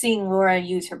keeps seeing Laura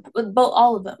use her, both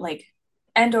all of them, like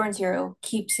Andor and Zero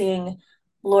keep seeing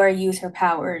Laura use her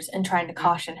powers and trying to Mhm.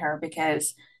 caution her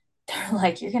because they're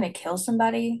like, you're gonna kill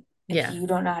somebody if Yeah. you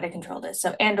don't know how to control this.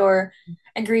 So Andor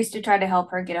agrees to try to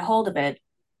help her get a hold of it,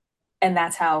 and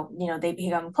that's how they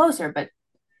become closer. But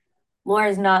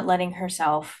Laura's not letting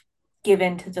herself give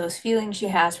in to those feelings she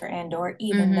has for Andor,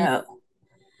 even Mm-hmm. though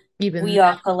we Even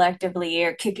all collectively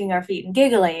are kicking our feet and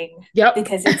giggling yep.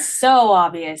 because it's so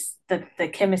obvious that the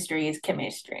chemistry is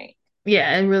chemistry.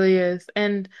 Yeah, it really is.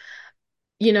 And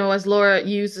as Laura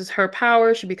uses her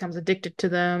power, she becomes addicted to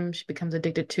them. She becomes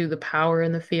addicted to the power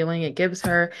and the feeling it gives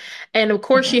her. And of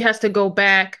course, she Mm-hmm. has to go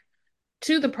back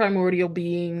to the primordial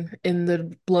being in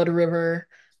the blood river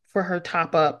for her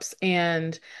top ups.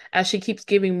 And as she keeps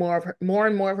giving more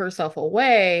and more of herself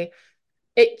away,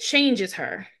 it changes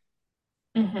her.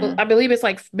 Well, Mm-hmm. I believe it's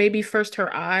like maybe first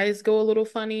her eyes go a little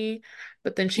funny,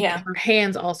 but then Yeah, her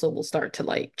hands also will start to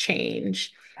like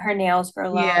change. her nails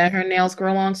grow Yeah, long. her nails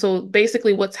grow long. So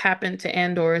basically, what's happened to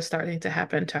Andor is starting to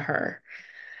happen to her.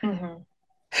 Mm-hmm.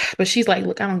 But she's like,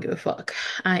 look, I don't give a fuck.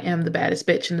 I am the baddest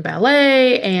bitch in the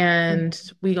ballet, and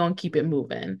Mm-hmm. we gonna keep it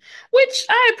moving, which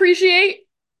I appreciate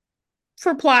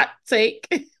for plot sake.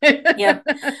 Yep.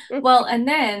 Well, and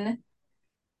then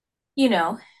you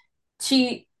know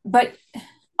but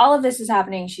all of this is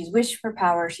happening. She's wished for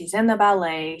power. She's in the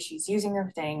ballet. She's using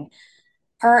her thing.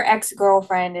 Her ex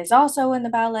girlfriend is also in the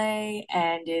ballet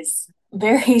and is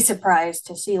very surprised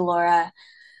to see Laura.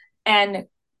 And,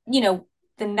 you know,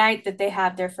 the night that they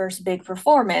have their first big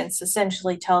performance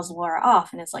essentially tells Laura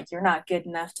off and it's like, you're not good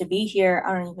enough to be here.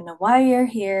 I don't even know why you're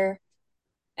here.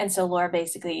 And so Laura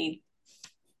basically,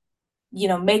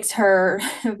 makes her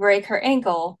break her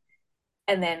ankle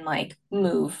and then like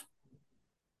move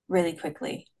really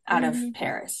quickly. out of Hmm.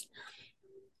 Paris.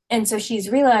 And so she's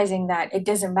realizing that it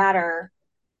doesn't matter,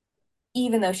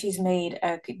 even though she's made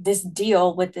this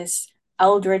deal with this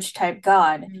eldritch type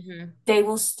god, Hmm. they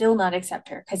will still not accept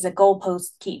her because the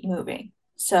goalposts keep moving. Right.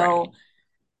 So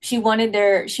she wanted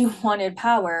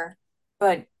power,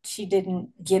 but she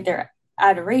didn't get their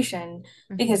adoration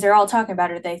because Hmm. they're all talking about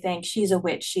her. They think she's a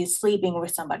witch, she's sleeping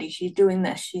with somebody, she's doing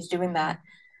this, she's doing that. Hmm.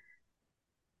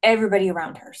 Everybody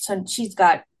around her. So she's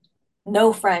got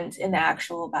no friends in the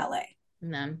actual ballet.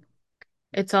 None.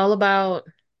 It's all about,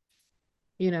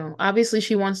 obviously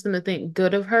she wants them to think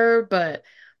good of her, but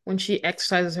when she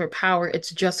exercises her power, it's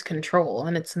just control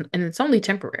and it's only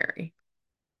temporary,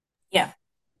 Yeah.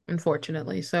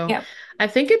 unfortunately. So Yeah. I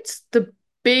think it's the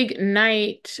big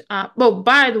night. Well,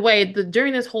 by the way,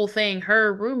 during this whole thing,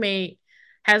 her roommate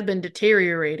has been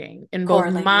deteriorating in both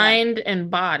Corley. Yeah. mind and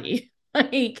body.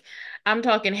 Like, I'm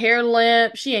talking hair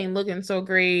limp. She ain't looking so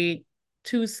great,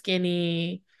 too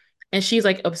skinny. And she's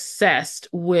like obsessed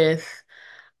with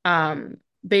um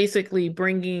basically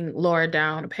bringing Laura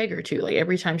down a peg or two. Like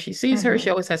every time she sees her, she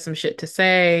Mm-hmm. always has some shit to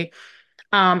say.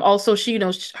 Also, she,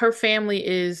 her family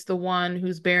is the one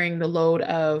who's bearing the load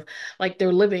of like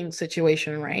their living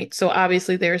situation, right? So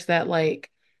obviously there's that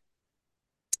like,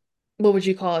 what would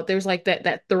you call it? There's like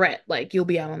that threat, like you'll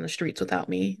be out on the streets without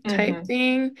me type Mm-hmm.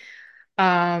 thing.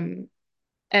 Um,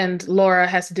 and Laura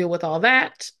has to deal with all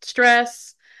that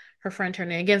stress, her friend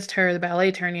turning against her, the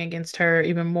ballet turning against her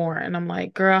even more. And I'm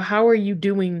like, girl, how are you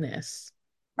doing this?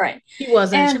 Right. She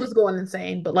wasn't, she And was going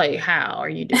insane, but like, how are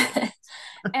you doing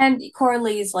and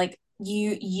Corley's like,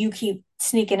 you keep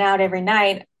sneaking out every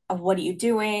night. What are you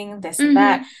doing? This and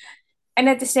that. it? And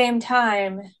at the same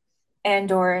time,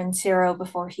 Andor and Ciro,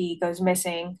 before he goes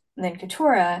missing, and then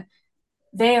Katura,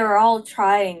 they are all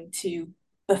trying to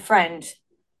befriend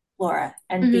Laura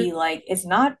and Hmm. be like, it's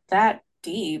not that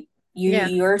deep. Yeah.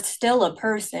 You're still a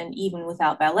person even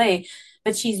without ballet,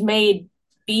 but she's made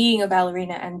being a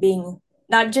ballerina and being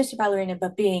not just a ballerina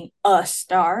but being a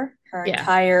star her Yeah.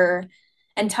 entire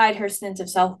and tied her sense of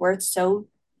self-worth so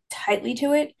tightly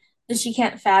to it that she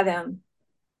can't fathom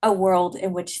a world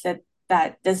in which that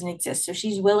doesn't exist. So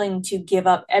she's willing to give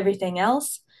up everything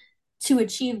else to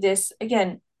achieve this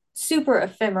again super Yeah.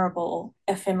 ephemeral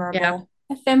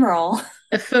Ephemeral.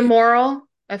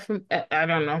 I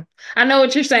don't know. I know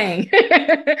what you're saying.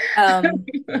 um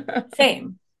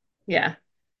fame. Yeah,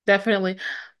 definitely.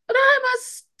 But I'm a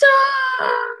star.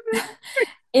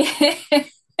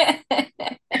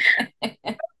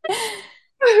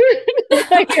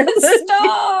 I guess.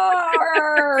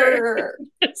 Star,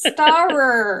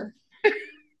 starer.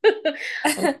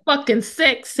 A fucking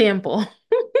sex sample.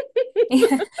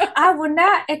 I will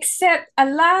not accept a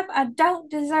life I don't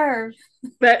deserve.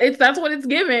 That's what it's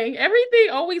giving. Everything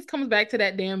always comes back to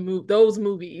that damn those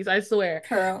movies, I swear.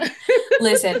 Girl,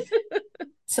 listen,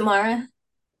 Samara,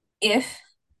 if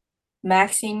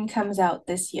Maxine comes out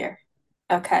this year,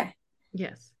 okay,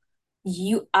 Yes.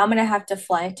 I'm gonna have to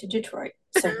fly to Detroit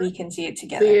so we can see it See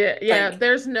together. it. Yeah, Like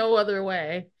there's no other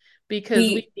way because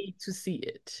we we need to see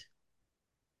it.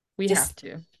 We have just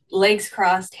to. legs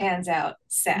crossed, hands out,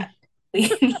 sat. We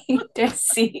need to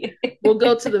see We'll it.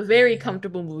 go to the very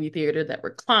comfortable movie theater that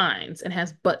reclines and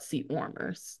has butt seat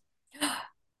warmers.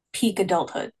 Peak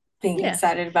adulthood, being Yeah.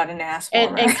 excited about an ass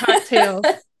And warmer. cocktails.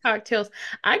 Cocktails.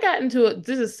 I got into it.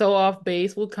 This is so off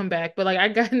base. We'll come back. But like I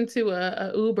got into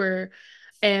a Uber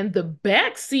and the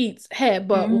back seats had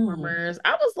butt Mm. warmers.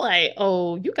 I was like,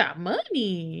 oh, you got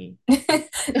money.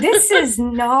 This is This is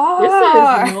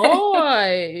not.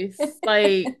 nice.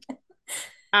 Like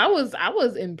I was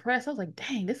impressed. I was like,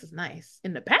 dang, this is nice.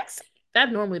 In the back seat,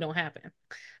 that normally don't happen.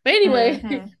 But anyway,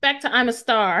 Hmm. back to I'm a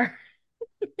star.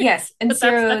 Yes, and But that's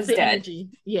Zero that's is the dead. energy.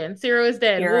 Yeah, and Zero is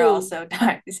dead. Hero Woo. also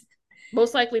dies.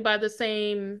 Most likely by the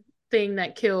same thing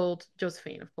that killed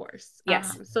Josephine, of course.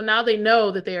 Yes. So now they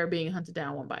know that they are being hunted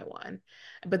down one by one,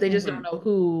 but they just don't Hmm. know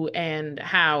who and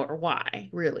how or why,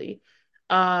 really.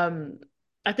 Um,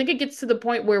 I think it gets to the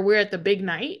point where we're at the big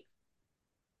night,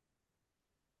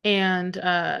 and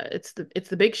it's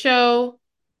the big show.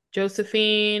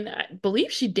 Josephine, I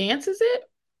believe she dances it.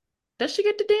 Does she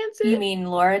get to dance You it? mean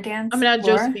Laura I mean, dance? not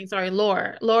Laura? Josephine, sorry,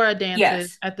 Laura. Laura dances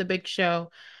Yes. at the big show.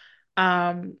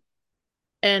 Um,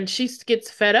 and she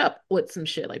gets fed up with some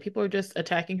shit. Like people are just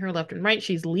attacking her left and right.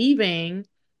 She's leaving,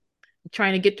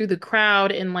 trying to get through the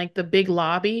crowd in like the big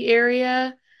lobby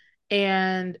area,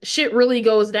 and shit really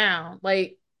goes down.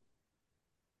 Like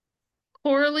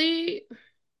Corley,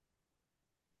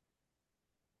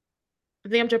 I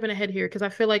think I'm jumping ahead here because I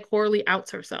feel like Corley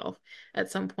outs herself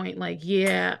at some point. Like,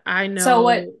 yeah, I So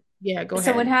what know. Yeah, go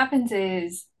so what ahead. happens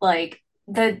is like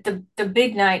the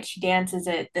big night she dances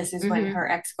it, this is when Mm-hmm. her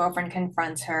ex-girlfriend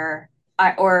confronts her,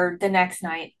 or the next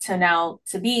night. So now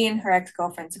Sabine, her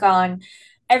ex-girlfriend's gone.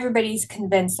 Everybody's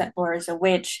convinced that Laura's a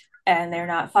witch and they're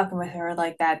not fucking with her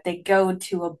like that. They go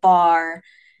to a bar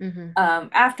Mm-hmm.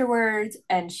 afterwards,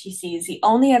 and she sees the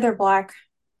only other black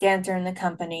dancer in the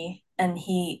company, and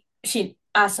she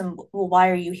asks him, well, why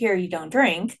are you here? You don't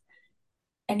drink.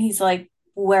 And he's like,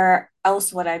 where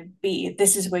else would I be?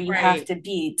 This is where you have Right. to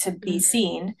be Mm-hmm.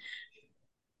 seen.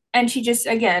 And she just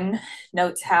again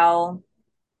notes how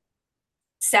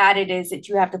sad it is that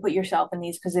you have to put yourself in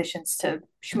these positions to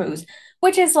Mm-hmm. schmooze,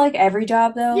 which is like every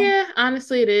job though. Yeah,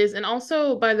 honestly it is. And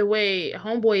also, by the way,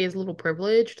 Homeboy is a little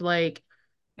privileged. Like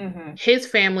Mm-hmm. his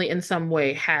family in some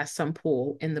way has some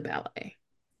pull in the ballet.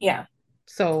 Yeah.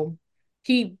 So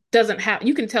he doesn't have,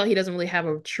 you can tell he doesn't really have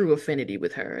a true affinity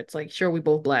with her. It's like, sure, we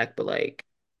both black, but like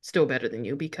still better than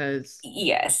you because,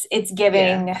 Yes, it's yeah.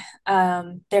 giving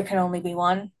there can only be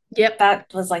one. Yep,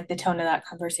 That was like the tone of that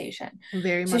conversation.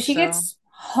 very So much she so. gets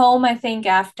home, I think,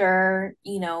 after,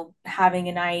 having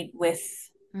a night with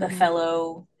the Hmm.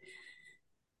 fellow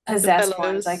The possessed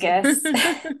ones, I fellows.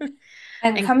 guess,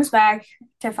 and And comes back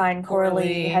to find Coralie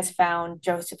Coralie. has found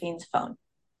Josephine's phone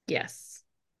Yes.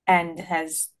 and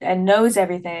knows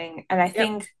everything. And I Yep.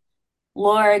 think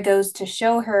Laura goes to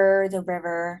show her the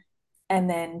river, and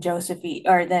then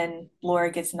Laura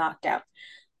gets knocked out.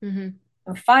 Hmm.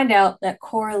 We find out that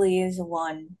Coralie is the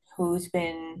one who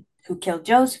killed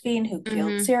Josephine, who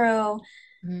killed Hmm. Ciro.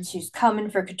 Hmm. She's coming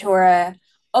for Katora.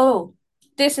 Oh,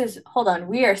 hold on.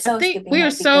 We are I so think skipping we were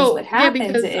ahead because what so, yeah, happens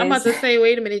because I'm about is, to say,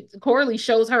 wait a minute, Coralie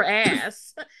shows her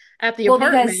ass at the well,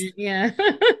 because apartment. Yeah.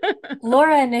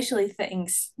 Laura initially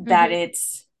thinks that Hmm.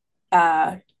 it's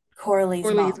uh Coralie's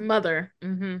Corley's mom. mother.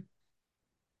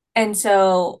 And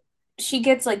so she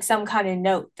gets like some kind of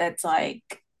note that's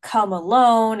like, come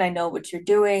alone, I know what you're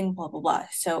doing, blah, blah, blah.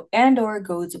 So Andor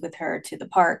goes with her to the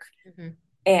park, Hmm.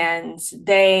 and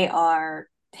they are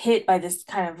hit by this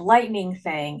kind of lightning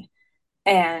thing,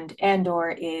 and Andor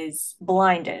is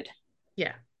blinded.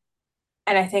 Yeah.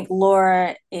 And I think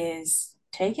Laura is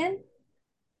taken.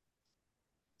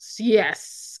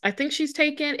 Yes. I think she's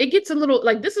taken. It gets a little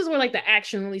like this is where like the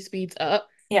action really speeds up.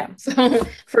 Yeah. So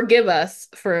forgive us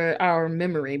for our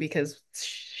memory because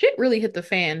shit really hit the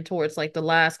fan towards like the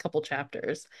last couple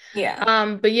chapters.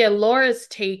 Yeah. But yeah, Laura's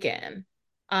taken.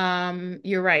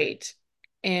 You're right.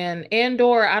 And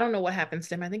Andor, I don't know what happens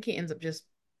to him. I think he ends up just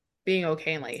being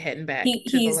okay and like heading back to the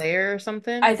He's lair or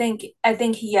something.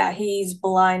 yeah, he's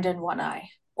blind in one eye.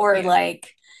 Or Yeah.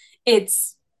 like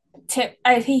it's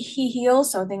I think he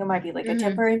heals, so I think it might be like a Hmm.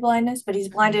 temporary blindness, but he's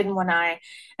blinded in one eye.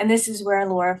 And this is where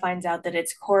Laura finds out that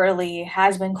it's Coralie,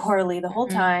 has been Coralie the whole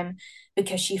Hmm. time,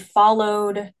 because she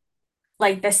followed,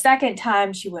 like the second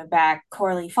time she went back,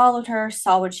 Coralie followed her,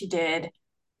 saw what she did,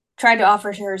 tried to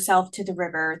offer herself to the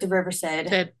river. The river said,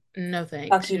 Said no fuck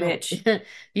thanks. you, bitch.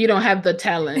 You don't have the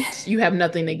talent. You have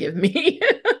nothing to give me.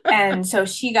 And so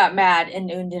she got mad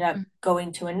and ended up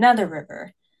going to another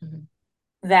river Mhm.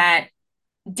 that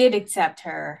did accept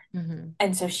her. Mhm.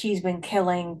 And so she's been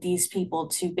killing these people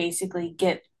to basically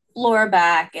get Laura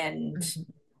back and Mhm.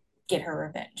 get her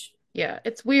revenge. Yeah,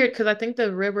 it's weird because I think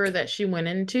the river that she went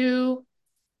into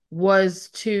was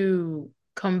to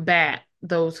combat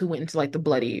those who went into like the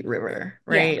bloody river,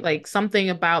 Yeah. right? Like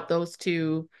something about those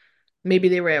two, maybe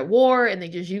they were at war and they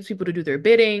just used people to do their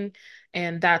bidding,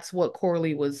 and that's what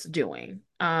Corley was doing.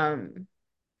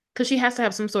 Because she has to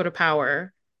have some sort of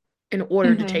power in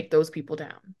order to Mm-hmm. take those people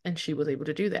down, and she was able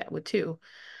to do that with two.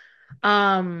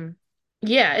 Um,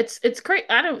 yeah, it's great.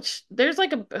 I don't. There's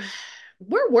like a.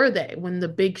 Where were they when the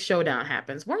big showdown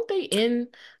happens? Weren't they in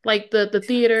like the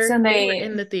theater? So They were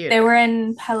in the they were theater.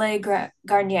 in Palais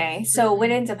Garnier. So what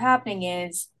Hmm. ends up happening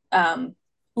is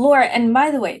Laura, and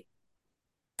by the way,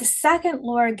 the second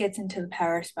Laura gets into the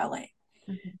Paris Ballet,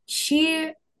 Hmm.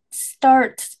 she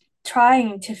starts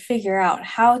trying to figure out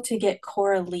how to get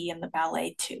Coralie in the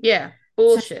ballet too. Yeah, So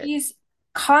bullshit. she's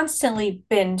constantly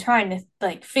been trying to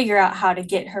like figure out how to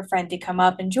get her friend to come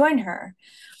up and join her.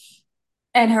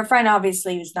 And her friend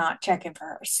obviously was not checking for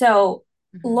her. So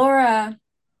Hmm. Laura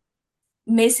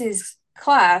misses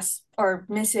class, or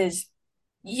misses,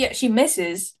 yeah, she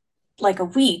misses like a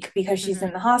week because she's in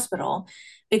Hmm. the hospital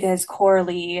because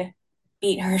Coralie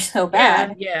beat her so Yeah,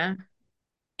 bad. yeah,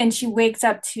 And she wakes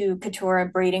up to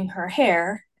Katora braiding her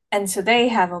hair. And so they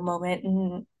have a moment,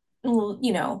 and,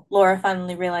 Laura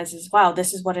finally realizes, wow,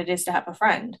 this is what it is to have a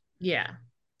friend. yeah.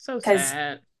 So Because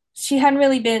sad. she hadn't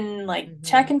really been like Hmm.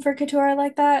 checking for Katora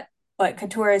like that. But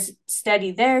Katora's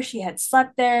steady there. She had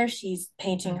slept there. She's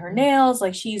painting her Hmm. nails.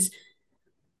 Like she's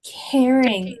caring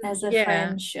Taking, as a yeah.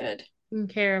 friend should. taking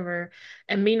care of her.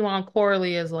 And meanwhile,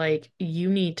 Coralie is like, you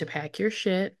need to pack your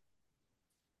shit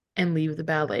and leave the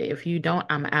ballet. If you don't,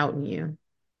 I'm outing you.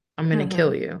 I'm gonna kill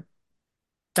Hmm. you.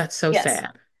 That's so Yes.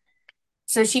 sad.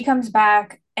 So she comes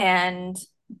back and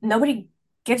nobody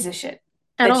gives a shit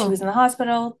At that she all. was in the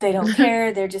hospital. They don't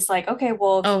care. They're just like, okay,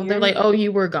 well, if Oh, they're you're, like, oh,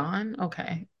 you were gone?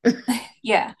 Okay.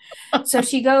 yeah. So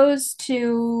she goes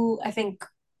to, I think,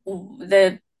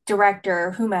 the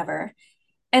director, whomever,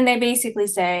 and they basically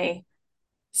say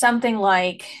something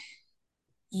like,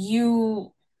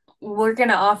 you, we're going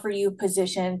to offer you a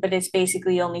position, but it's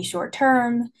basically only short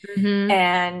term, Hmm.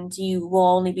 and you will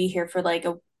only be here for like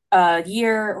a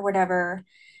year or whatever,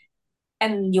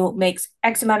 and you'll make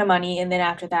X amount of money, and then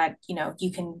after that, You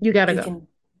gotta you go. can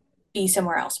be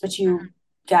somewhere else, but you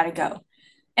gotta go.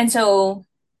 And so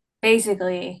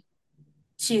basically,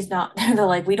 she's not. They're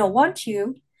like, we don't want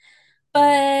you,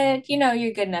 but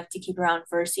you're good enough to keep around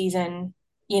for a season.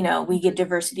 We get Mhm.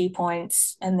 diversity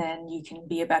points, and then you can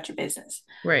be about your business.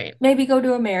 Right. Maybe go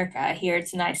to America. I hear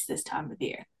it's nice this time of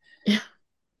year. Yeah.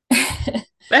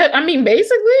 I mean,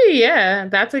 basically, yeah,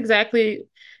 that's exactly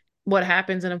what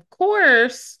happens. And of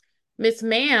course, Miss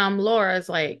Ma'am, Laura's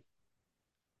like,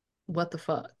 what the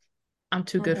fuck? I'm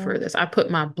too good for Hmm. this. I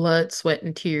put my blood, sweat,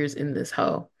 and tears in this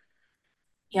hoe.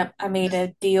 Yep, I made This,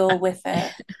 a deal I- with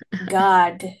a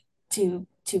god to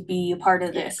be a part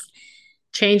of yeah, this.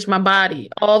 changed my body,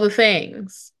 all the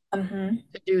things Hmm.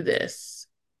 to do this.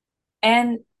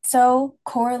 And so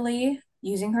Coralie,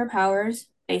 using her powers,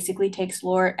 basically takes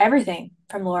Laura everything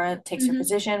from Laura, takes her Hmm.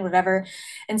 position, whatever.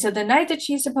 And so the night that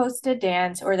she's supposed to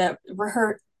dance, or the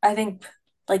I think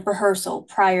like rehearsal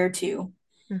prior to,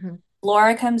 Hmm.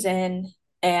 Laura comes in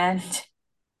and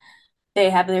they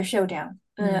have their showdown.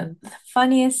 The Hmm.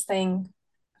 funniest thing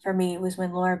for me was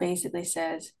when Laura basically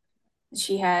says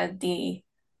she had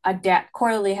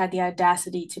Coralie had the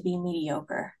audacity to be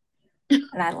mediocre,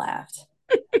 and I laughed.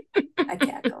 I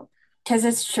cackled because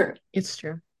it's true. It's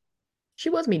true. She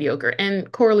was mediocre,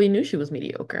 and Coralie knew she was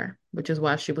mediocre, which is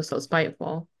why she was so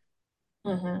spiteful.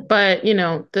 Hmm. But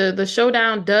the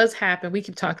showdown does happen. We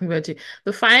keep talking about it too.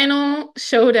 The final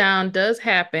showdown does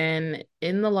happen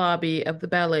in the lobby of the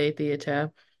ballet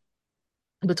theater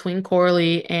between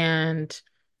Coralie and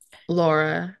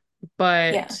Laura. Yeah.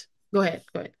 But go ahead,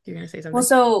 go ahead. You're gonna say Well, something.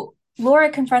 so Laura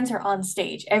confronts her on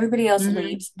stage. Everybody else Hmm.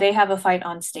 leaves. They have a fight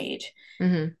on stage.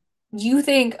 Hmm. You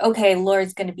think, okay,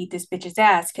 Laura's gonna beat this bitch's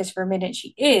ass because for a minute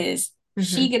she is.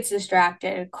 She Hmm. gets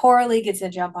distracted. Coralie gets a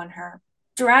jump on her,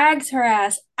 drags her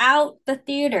ass out the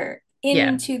theater Yeah.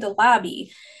 into the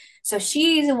lobby. So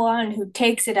she's the one who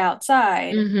takes it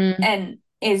outside Hmm. and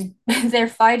is they're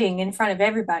fighting in front of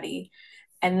everybody.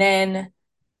 And then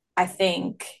I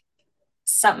think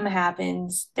something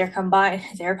happens. Their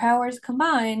powers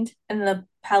combined, and the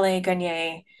Palais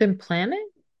Garnier, Been planning?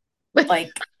 like,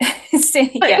 Like, yes,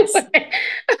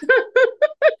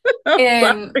 I'm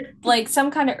and sorry. like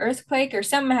some kind of earthquake or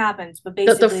something happens, but The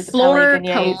basically the Palais floor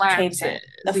Garnier caves collapses. in.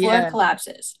 The floor Yeah.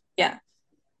 collapses. Yeah,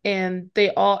 And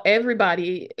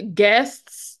everybody,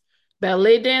 guests,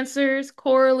 ballet dancers,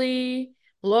 Coralie,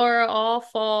 Laura, all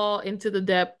fall into the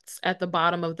depths at the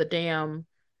bottom of the damn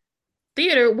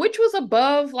theater, which was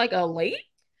above like a lake.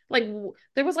 Like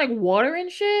there was like water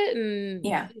and shit, and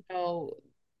yeah,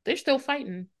 they're still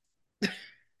fighting.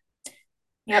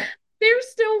 yep. They're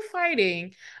still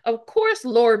fighting. Of course,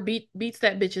 Laura beats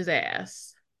that bitch's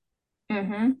ass.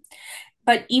 Mm-hmm.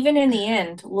 But even in the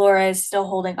end, Laura is still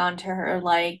holding on to her,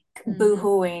 like Mhm.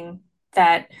 boo-hooing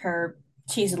that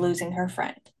she's losing her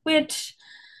friend, which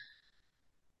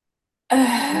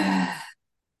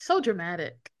So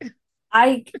dramatic.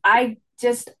 I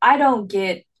don't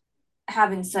get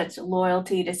having such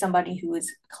loyalty to somebody who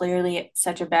is clearly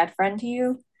such a bad friend to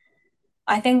you.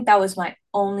 I think that was my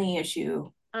only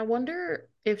issue I wonder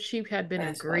if she had been for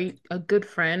this book. a good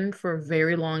friend for a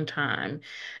very long time.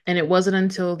 And it wasn't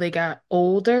until they got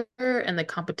older and the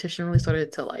competition really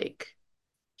started to like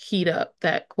heat up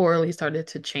that Coralie started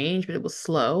to change, but it was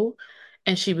slow.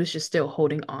 And she was just still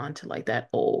holding on to like that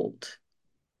old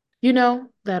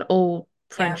Yeah.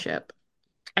 friendship.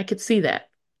 I could see that.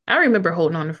 I remember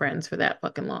holding on to friends for that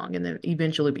fucking long and then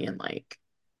eventually being like,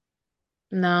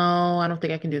 no, I don't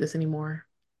think I can do this anymore.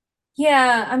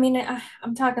 Yeah, I mean,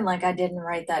 I'm talking like I didn't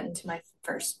write that into my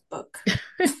first book.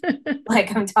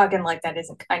 Like I'm talking like that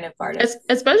isn't kind of part of.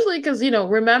 Especially because,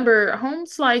 remember, Home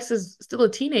Slice is still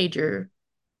a teenager.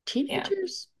 Yeah.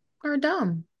 Teenagers are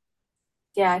dumb.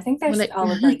 Yeah, I think they're When they, all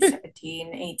like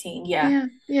 17, 18. Yeah. yeah,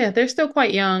 yeah, they're still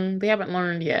quite young. They haven't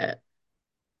learned yet.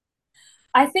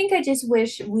 I think I just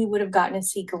wish we would have gotten to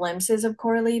see glimpses of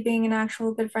Coralie being an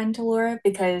actual good friend to Laura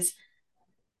because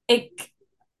it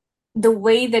the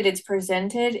way that it's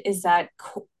presented is that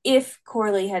if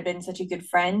Corley had been such a good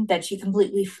friend, that she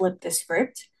completely flipped the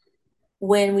script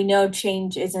when we know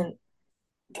change isn't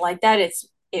like that. It's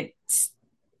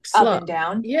up and Slow.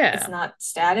 down. It's Yeah. not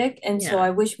static. And so Yeah. I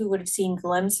wish we would have seen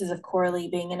glimpses of Corley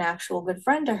being an actual good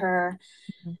friend to her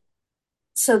Mhm.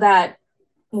 so that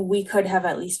we could have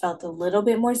at least felt a little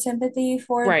bit more sympathy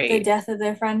for the Right. death of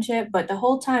their friendship. But the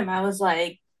whole time I was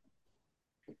like,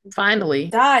 Finally.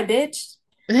 die, bitch.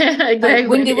 Like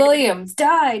Wendy Exactly. Williams,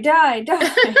 die, die,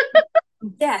 die.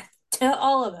 Death to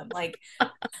all of them. Like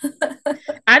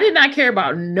I did not care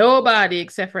about nobody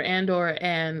except for Andor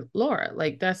and Laura.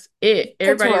 Like that's it.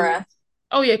 Everybody was, Katora.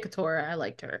 oh yeah, Katora. I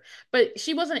liked her. But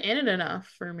she wasn't in it enough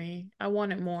for me. I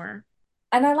wanted more.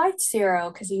 And I liked Zero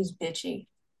because he was bitchy.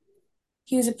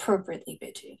 He was appropriately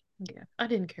bitchy. Yeah. I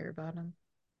didn't care about him.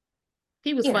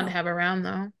 He was You fun to know. have around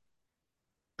though.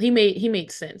 He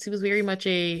made sense. He was very much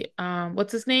a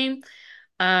what's his name?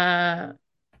 Uh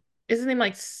is his name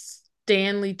like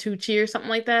Stanley Tucci or something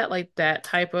like that? Like that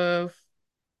type of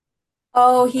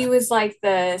Oh, he was like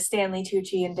the Stanley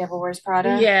Tucci in Devil Wears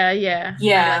Prada. yeah, yeah.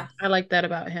 Yeah. I like that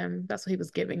about him. That's what he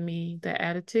was giving me, that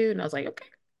attitude. And I was like, okay,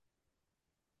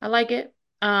 I like it.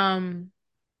 Um,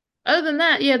 other than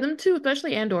that, yeah, them two,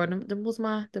 especially Andor, them was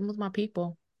my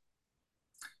people.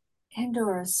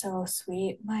 Andor is so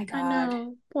sweet. My I God.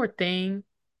 know. Poor thing.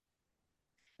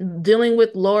 Dealing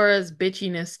with Laura's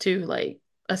bitchiness too, like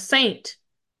a saint.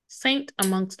 Saint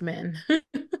amongst men.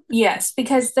 Yes,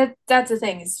 because that's the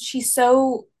thing is she's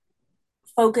so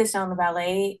focused on the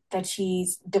ballet that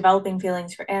she's developing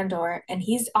feelings for Andor, and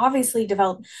he's obviously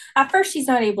developed. At first, she's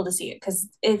not able to see it because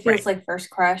it feels Right. like first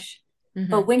crush,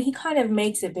 but Hmm. when he kind of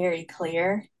makes it very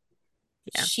clear,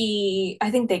 Yeah.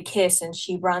 I think they kiss and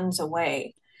she runs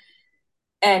away,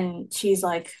 and she's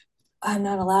like, I'm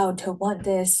not allowed to want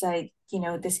this.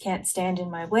 This can't stand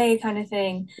in my way, kind of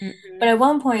thing. But Hmm. at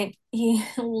one point, he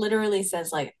literally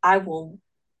says, like, I will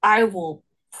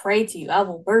pray to you. I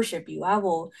will worship you.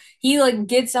 he like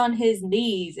gets on his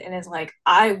knees and is like,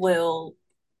 I will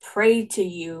pray to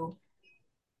you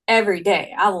every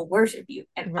day. I will worship you.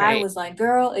 And I Right. was like,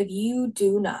 girl, if you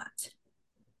do not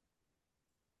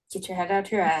get your head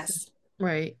out your ass,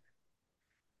 Right.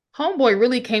 Homeboy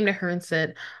really came to her and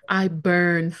said, I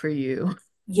burn for you.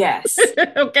 yes,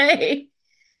 Okay.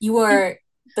 you are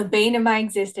the bane of my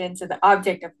existence and the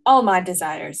object of all my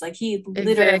desires. Like he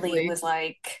literally Exactly. was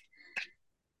like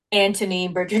Anthony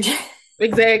Bridgerton.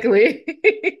 Exactly.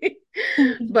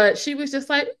 But she was just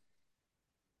like,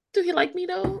 do he like me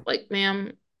though? Like,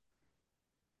 ma'am,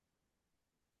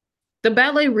 the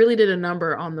ballet really did a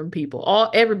number on them people.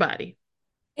 Everybody.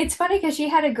 It's funny because she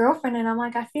had a girlfriend, and I'm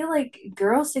like, I feel like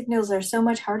girl signals are so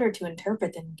much harder to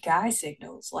interpret than guy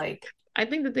signals. Like, I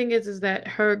think the thing is that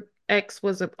her ex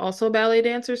was also a ballet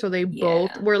dancer, so they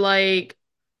both yeah, were like,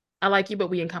 I like you, but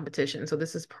we in competition. So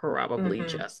this is probably mm-hmm.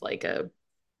 just like a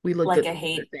we look Like good a together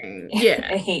hate, thing.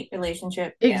 Yeah, a hate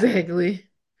relationship. Yeah. exactly.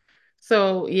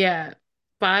 So yeah,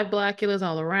 five Blackulas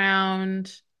all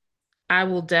around. I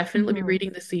will definitely be Mm-hmm.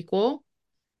 reading the sequel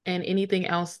and anything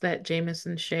else that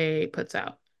Jamison Shea puts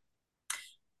out.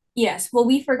 Yes. Well,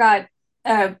 we forgot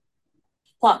a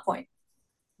plot point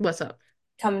What's up?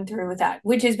 coming through with that,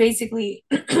 which is basically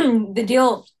the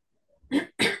deal.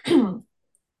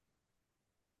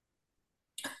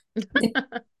 the,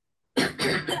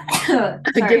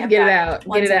 sorry, I'm Get it dying. out. Get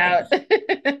One it second. out.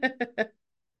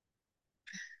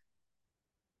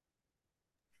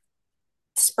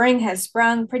 Spring has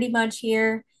sprung pretty much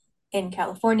here in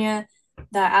California.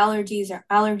 The allergies are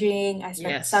allergying. I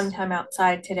spent some Yes. time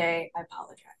outside today. I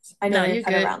apologize. I know No, we're you're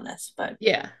cut good. around this, but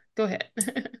Yeah, go ahead.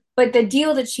 the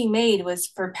deal that she made was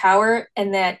for power,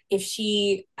 and that if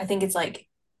she, I think it's like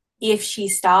if she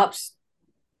stops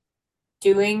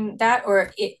doing that,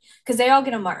 or it, because they all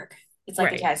get a mark. It's like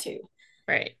a Right, tattoo.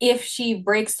 right. If she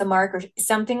breaks the mark or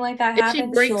something like that If she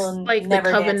happens, breaks she'll like the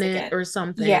never dance covenant again. or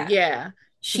something, Yeah, yeah,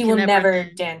 she she can will never never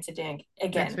again. dance That's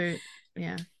again. very,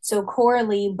 yeah, So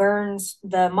Coralie burns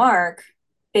the mark,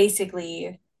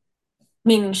 basically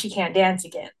meaning she can't dance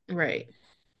again. right,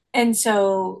 And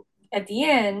so at the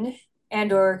end,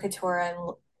 Andor, Katora,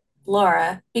 and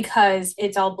Laura, because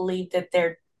it's all believed that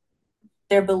they're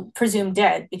presumed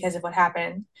dead because of what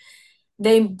happened,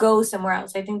 they go somewhere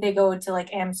else. I think they go to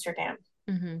like Amsterdam.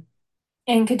 hmm,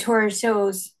 And Katora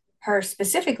shows her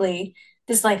specifically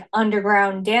this like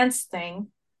underground dance thing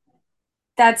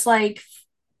that's like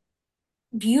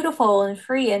beautiful and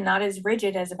free and not as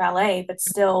rigid as a ballet, but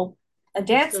still a but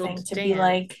dance still thing to be dance.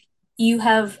 like, you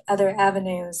have other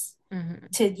avenues Hmm.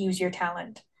 to use your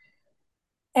talent.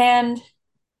 And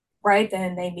right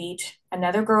then they meet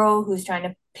another girl who's trying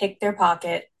to pick their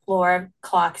pocket. Laura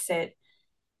clocks it,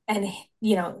 and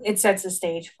it sets the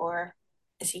stage for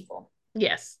a sequel.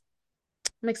 Yes,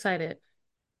 I'm excited.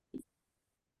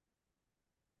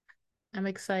 I'm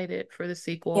excited for the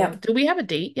sequel. Yep. Do we have a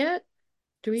date yet?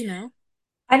 Do we know?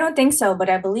 I don't think so, but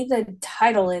I believe the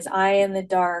title is "Eye in the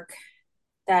Dark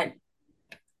That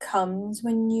Comes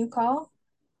When You Call."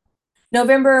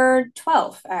 November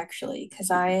 12th, actually, because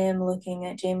I am looking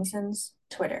at Jamison's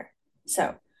Twitter.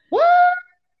 So What?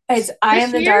 it's "Eye in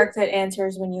This the year? Dark That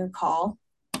Answers When You Call."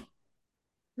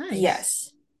 Nice.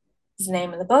 Yes, is the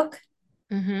name of the book.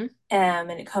 Mm-hmm.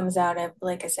 And it comes out at,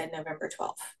 like I said, November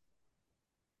 12th.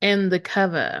 And the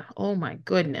cover. Oh my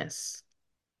goodness.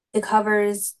 The cover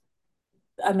is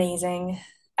amazing,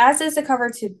 as is the cover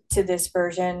to this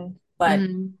version, but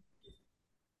Mm-hmm.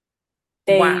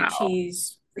 they Wow.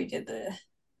 she's redid the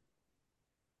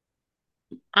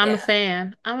I'm a yeah.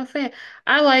 fan. I'm a fan.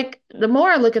 I like the more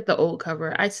I look at the old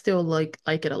cover, I still like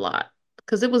it a lot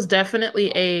because it was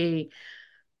definitely a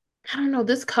I don't know,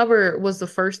 this cover was the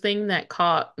first thing that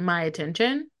caught my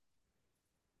attention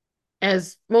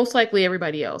as most likely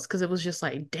everybody else because it was just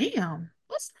like, damn,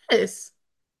 what's this?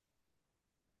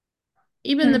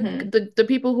 Even Mm-hmm. the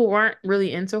people who aren't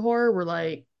really into horror were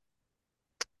like,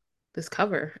 this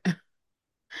cover.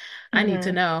 I need to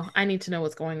Mm-hmm. know. I need to know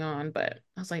what's going on. But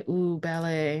I was like, ooh,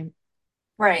 ballet.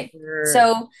 Right. You're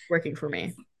So working for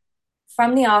me.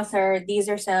 from the author, these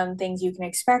are some things you can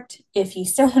expect if you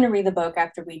still want to read the book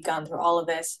after we've gone through all of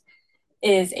this.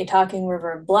 Is a talking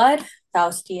river of blood,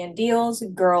 Faustian deals,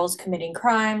 girls committing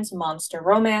crimes, monster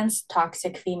romance,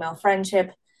 toxic female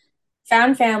friendship,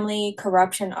 found family,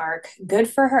 corruption arc, good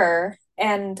for her,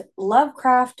 and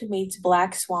Lovecraft meets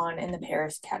Black Swan in the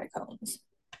Paris catacombs.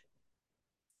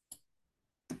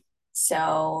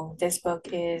 So this book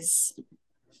is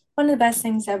one of the best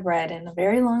things I've read in a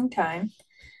very long time.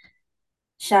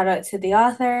 Shout out to the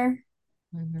author.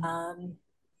 Mhm. Um,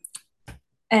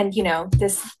 and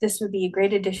this would be a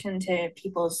great addition to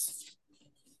people's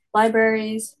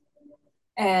libraries.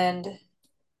 And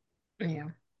Yeah.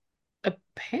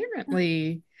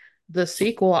 Apparently, the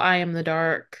sequel, I Am the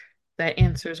Dark, that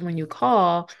answers when you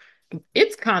call,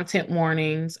 its content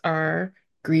warnings are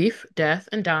grief, death,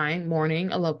 and dying,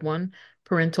 mourning a loved one,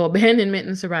 parental abandonment,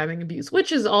 and surviving abuse,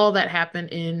 which is all that happened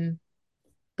in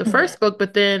the mhm, first book,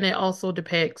 but then it also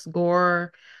depicts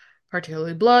gore,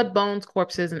 particularly blood, bones,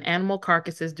 corpses, and animal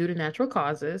carcasses due to natural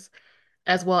causes,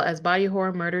 as well as body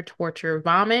horror, murder, torture,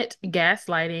 vomit,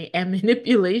 gaslighting, and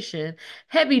manipulation,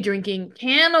 heavy drinking,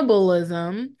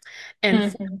 cannibalism,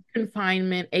 and forced mhm.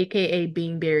 confinement, aka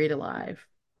being buried alive.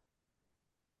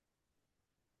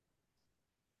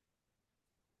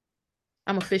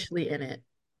 I'm officially in it.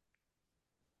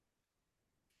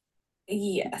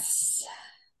 Yes.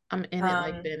 I'm in it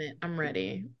like Um, Bennett. I'm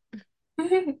ready.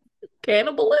 mhm,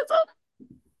 Cannibalism?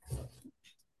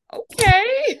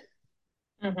 Okay.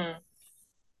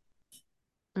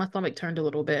 My stomach turned a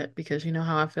little bit because you know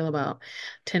how I feel about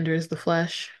tender is the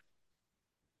flesh.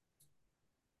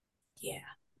 yeah.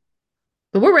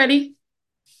 But we're ready.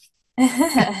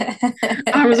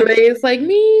 Arms raised like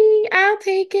me. I'll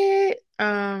take it.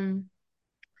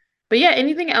 But yeah,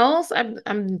 anything else?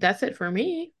 I'm that's it for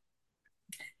me.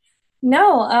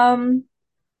 No,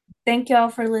 thank y'all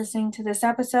for listening to this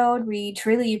episode. We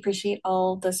truly appreciate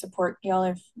all the support y'all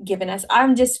have given us.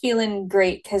 I'm just feeling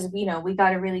great because we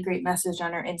got a really great message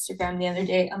on our Instagram the other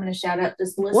day. I'm gonna shout out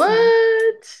this listener.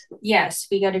 What? Yes,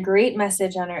 we got a great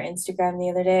message on our Instagram the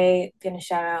other day. Gonna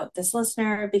shout out this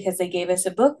listener because they gave us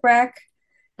a book rec.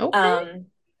 Okay. Um,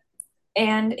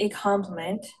 and a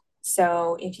compliment.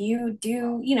 So if you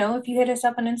do, if you hit us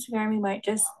up on Instagram, we might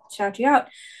just shout you out.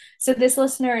 So this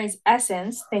listener is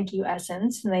Essence. Thank you,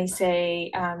 Essence. And they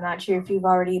say, I'm not sure if you've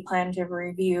already planned to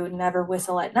review Never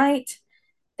Whistle at Night.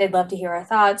 They'd love to hear our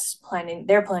thoughts.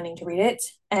 They're planning to read it.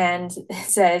 And it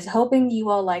says, hoping you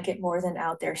all like it more than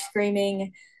out there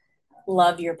screaming.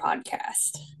 Love your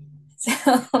podcast.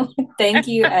 So thank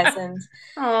you, Essence.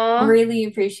 Aw. Really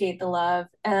appreciate the love.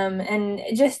 And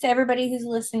just to everybody who's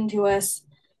listening to us,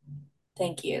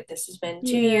 thank you. This has been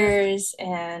two Yeah. years,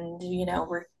 and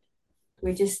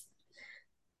we're just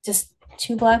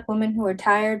two Black women who are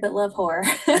tired but love horror.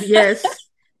 Yes.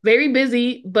 Very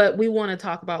busy, but we want to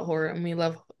talk about horror and we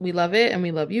love it and we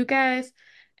love you guys.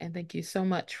 And thank you so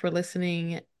much for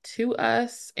listening to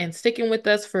us and sticking with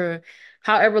us for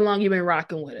however long you've been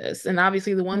rocking with us. And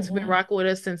obviously the ones who've been Mhm. rocking with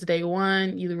us since day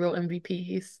one, you the real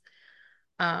MVPs.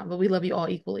 But we love you all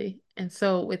equally. And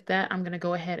so with that, I'm gonna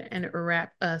go ahead and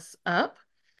wrap us up.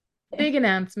 Big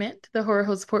announcement. The Horror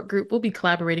Host Support Group will be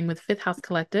collaborating with Fifth House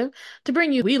Collective to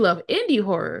bring you We Love Indie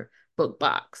Horror book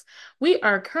box. We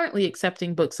are currently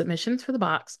accepting book submissions for the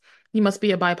box. You must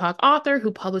be a BIPOC author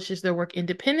who publishes their work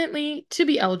independently to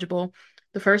be eligible.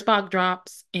 The first box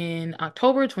drops in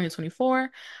October 2024.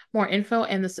 More info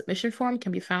and the submission form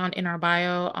can be found in our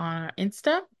bio on our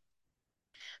Insta.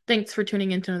 Thanks for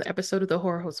tuning into another episode of the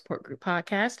Horror Host Support Group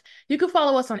podcast. You can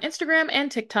follow us on Instagram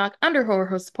and TikTok under Horror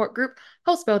Host Support Group,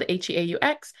 host spelled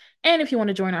Heaux. And if you want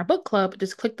to join our book club,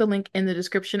 just click the link in the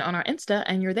description on our Insta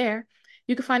and you're there.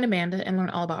 You can find Amanda and learn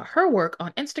all about her work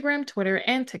on Instagram, Twitter,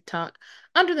 and TikTok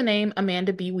under the name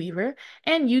Amanda B. Weaver,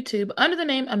 and YouTube under the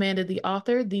name Amanda the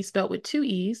Author, the spelled with two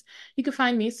E's. You can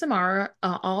find me, Samara,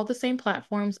 all the same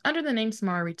platforms under the name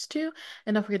Samara Reads 2.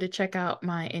 And don't forget to check out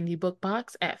my indie book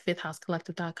box at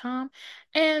fifthhousecollective.com.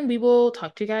 And we will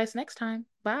talk to you guys next time.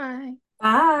 Bye.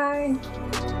 Bye.